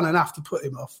lad's done enough to put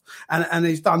him off, and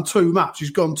he's done too much.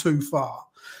 He's gone too far,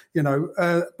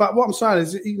 But what I'm saying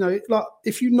is, like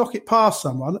if you knock it past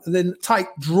someone and then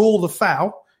draw the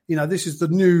foul, this is the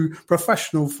new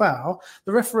professional foul.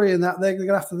 The referee in that, they're going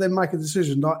to have to then make a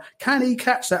decision. Like, can he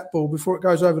catch that ball before it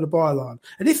goes over the byline?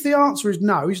 And if the answer is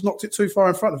no, he's knocked it too far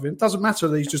in front of him. It doesn't matter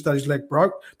that he's just had his leg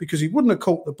broke because he wouldn't have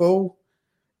caught the ball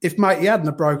if he hadn't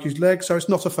have broke his leg. So it's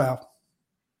not a foul.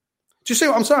 Do you see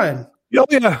what I'm saying?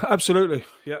 Yeah, absolutely.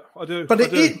 Yeah, I do. But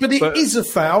it is a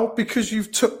foul because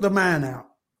you've took the man out.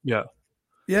 Yeah.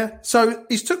 Yeah. So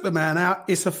he's took the man out.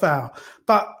 It's a foul.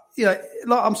 But like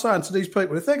I'm saying to these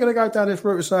people, if they're going to go down this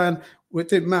route of saying, well, it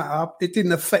didn't matter, it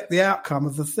didn't affect the outcome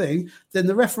of the thing, then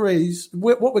the referees,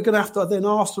 what we're going to have to then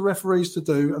ask the referees to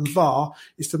do, and VAR,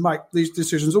 is to make these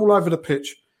decisions all over the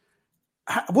pitch.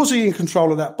 Was he in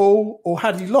control of that ball, or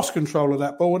had he lost control of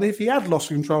that ball? And if he had lost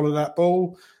control of that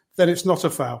ball, then it's not a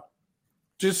foul.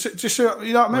 Just you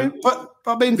know what I mean? But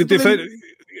I mean,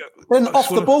 then off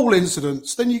the ball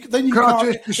incidents, then you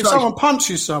can't. If someone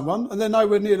punches someone and they're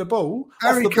nowhere near the ball,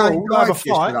 Harry off the Kane ball, have a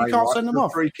fight, you can't send them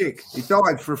off. Free kick. He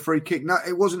died for a free kick. No,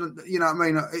 it wasn't. You know what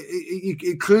I mean?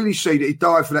 You clearly see that he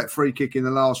died for that free kick in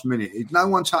the last minute. No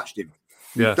one touched him.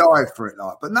 He died for it,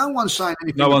 but no one's saying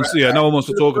anything. No one wants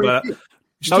to talk about it.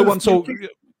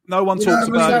 No one talks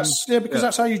about it. Because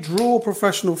that's how you draw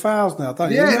professional fouls now, don't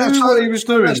you? Yeah, that's what he was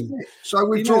doing. So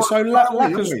we draw. So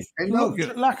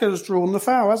Lacaz's drawn the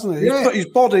foul, hasn't he? Yeah. He's put his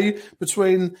body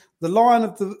between the line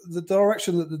of the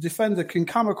direction that the defender can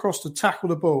come across to tackle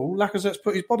the ball. Lacazette's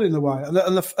put his body in the way, and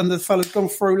the fella's gone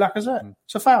through Lacazette.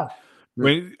 It's a foul. I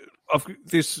mean,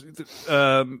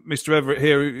 Mr. Everett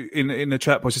here in the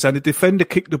chat box is saying the defender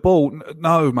kicked the ball.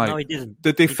 No, mate. No, he didn't.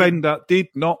 The defender did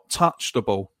not touch the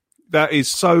ball. That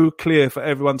is so clear for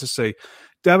everyone to see.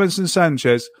 Davinson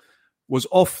Sanchez was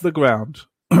off the ground,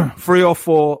 3 or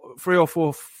 4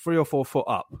 foot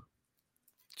up,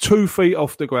 2 feet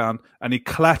off the ground, and he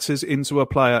clatters into a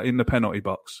player in the penalty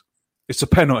box. It's a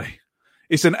penalty.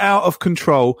 It's an out of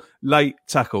control late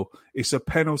tackle. It's a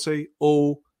penalty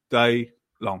all day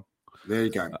long. There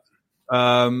you go.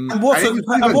 And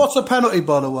what's a penalty,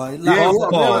 by the way?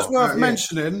 It's worth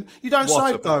mentioning. You don't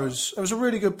save those. It was a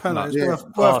really good penalty. It's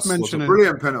worth mentioning. It was a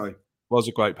brilliant penalty. Was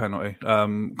a great penalty.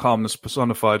 Calmness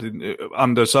personified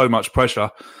under so much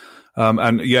pressure.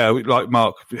 And like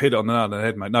Mark hit it on the nail on the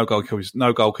head, mate. No goalkeeper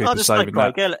saving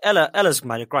that. Ella's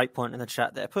made a great point in the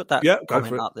chat there. Put that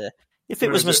comment up there. If it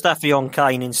was Mustafi on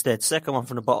Kane instead, second one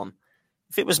from the bottom.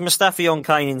 If it was Mustafi on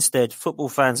Kane instead, football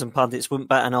fans and pundits wouldn't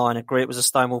bat an eye and agree it was a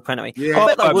Stonewall penalty. Yeah, I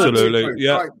bet they would.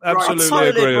 Yeah, absolutely. I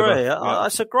totally agree.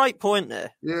 That's a great point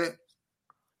there. Yeah.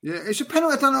 Yeah, it's a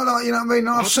penalty. I don't know, you know what I mean?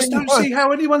 I just don't see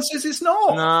how anyone says it's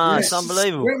not. No, it's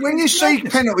unbelievable. When you see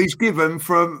penalties given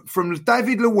from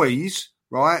David Luiz,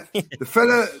 right, the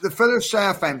fella of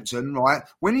Southampton, right,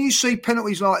 when you see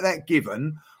penalties like that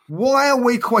given, why are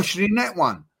we questioning that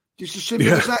one? Just as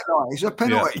simple as that, like, it's a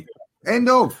penalty. Yeah. End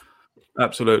of.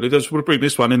 Absolutely. Just want to bring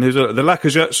this one in. The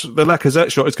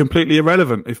Lacazette shot is completely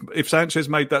irrelevant. If Sanchez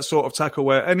made that sort of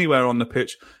tackle anywhere on the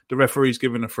pitch, the referee's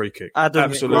given a free kick.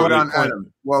 Absolutely. Well done,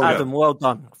 Adam. Well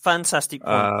done. Fantastic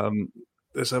point.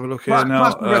 Let's have a look here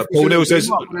now. Paul Neal says...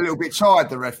 He was a little bit tired,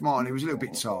 the ref, Martin. He was a little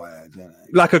bit tired.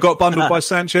 Lacazette got bundled by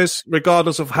Sanchez.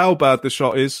 Regardless of how bad the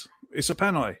shot is, it's a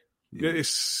penalty. Yeah.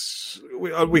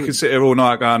 We can sit here all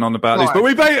night going on about this, but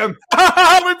we beat them.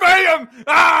 We beat them.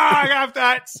 Have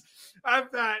that.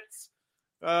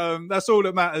 That's all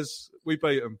that matters. We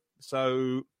beat them.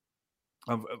 So,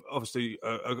 obviously,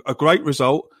 a great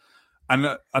result, and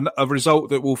a result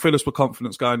that will fill us with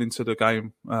confidence going into the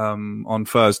game on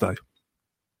Thursday.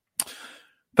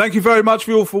 Thank you very much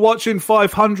for you all for watching.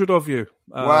 500 of you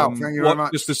Wow, thank you very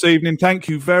much. Just this evening. Thank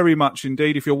you very much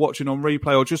indeed. If you're watching on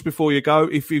replay or just before you go,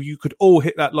 if you could all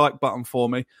hit that like button for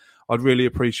me, I'd really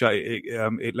appreciate it.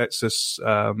 It lets us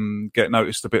get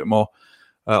noticed a bit more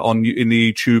in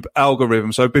the YouTube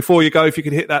algorithm. So before you go, if you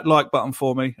could hit that like button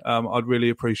for me, I'd really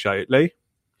appreciate it. Lee?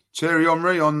 Thierry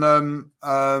Henry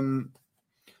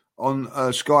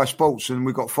on Sky Sports, and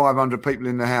we've got 500 people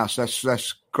in the house.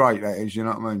 That's great, that is, you know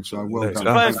what I mean? So well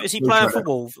done. Is he playing for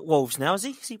Wolves now, is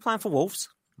he? Is he playing for Wolves?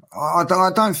 I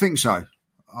don't think so.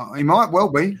 He might well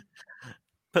be.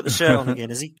 Put the shirt on again,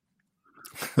 is he?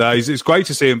 No, it's great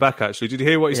to see him back, actually. Did you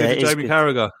hear what he said to Jamie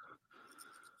Carragher?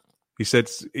 He said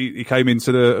he came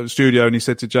into the studio and he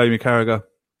said to Jamie Carragher,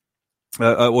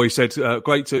 he said,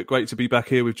 great to be back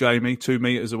here with Jamie, 2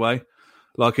 meters away,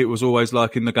 like it was always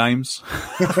like in the games.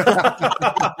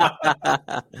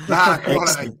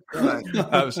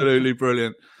 Absolutely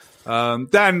brilliant.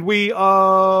 Dan, we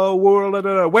are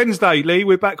Wednesday, Lee.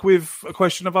 We're back with a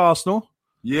question of Arsenal.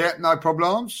 Yeah, no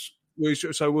problems.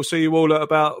 So we'll see you all at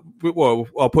about, well,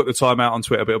 I'll put the time out on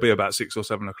Twitter, but it'll be about 6 or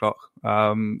 7 o'clock.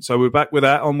 So we're back with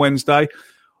that on Wednesday.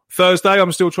 Thursday,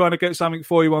 I'm still trying to get something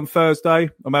for you on Thursday.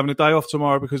 I'm having a day off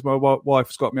tomorrow because my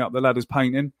wife's got me up the ladders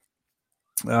painting.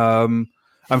 And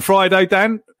Friday,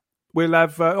 Dan, we'll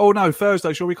have...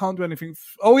 Thursday, sure, we can't do anything.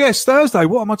 Oh, yes, Thursday.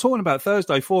 What am I talking about?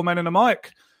 Thursday, 4 Men and a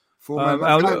Mic.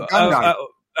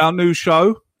 Our new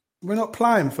show. We're not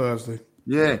playing Thursday.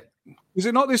 Yeah. Is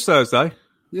it not this Thursday?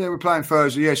 Yeah, we're playing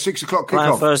Thursday. Yeah, 6 o'clock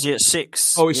playing kickoff. Thursday at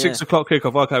 6. Oh, it's 6 o'clock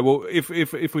kickoff. Okay, well,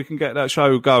 if we can get that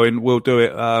show going, we'll do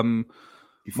it.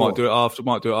 Might do it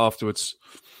afterwards.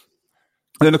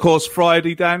 And then, of course,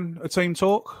 Friday, Dan, a team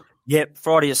talk. Yep,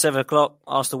 Friday at 7 o'clock.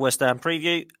 Arsenal West Ham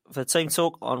preview for team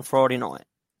talk on Friday night.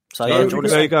 So yeah,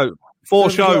 there you go. 4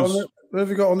 shows. Who have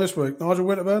you got on this week? Nigel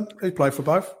Winterburn. He played for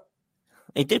both.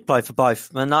 He did play for both,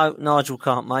 but no, Nigel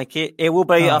can't make it. It will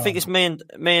be. I think it's me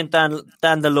and Dan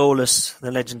the Lawless,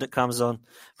 the legend that comes on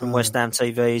from West Ham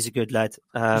TV. He's a good lad.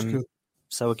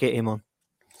 So we'll get him on.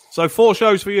 So 4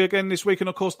 shows for you again this week. And,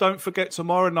 of course, don't forget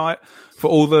tomorrow night for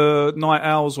all the night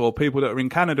owls or people that are in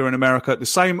Canada and America, the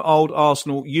Same Old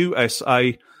Arsenal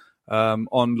USA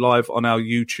on live on our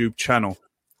YouTube channel.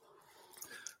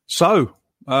 So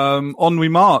on we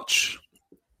march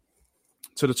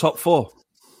to the top 4.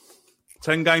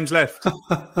 10 games left.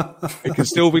 It can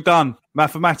still be done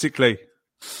mathematically.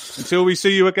 Until we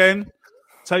see you again,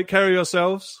 take care of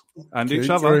yourselves and each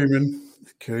other.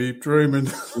 Keep dreaming.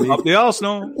 Up the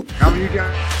Arsenal. Come you go.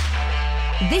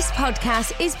 This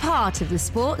podcast is part of the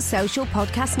Sports Social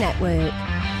Podcast Network.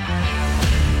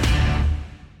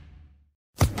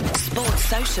 Sports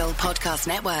Social Podcast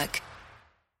Network.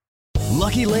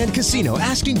 Lucky Land Casino,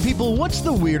 asking people, what's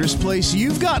the weirdest place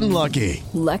you've gotten lucky?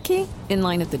 Lucky? In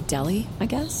line at the deli, I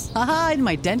guess? Aha, in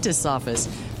my dentist's office.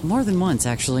 More than once,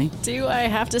 actually. Do I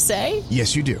have to say?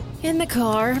 Yes, you do. In the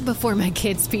car before my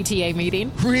kids' PTA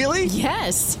meeting. Really?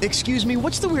 Yes. Excuse me,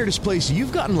 what's the weirdest place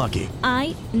you've gotten lucky?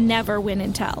 I never win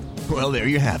and tell. Well, there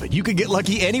you have it. You can get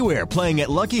lucky anywhere, playing at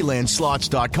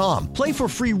LuckyLandSlots.com. Play for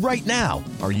free right now.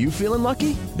 Are you feeling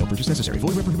lucky? No purchase necessary. Void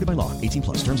where prohibited by law.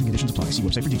 18+. Terms and conditions apply. See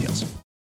website for details.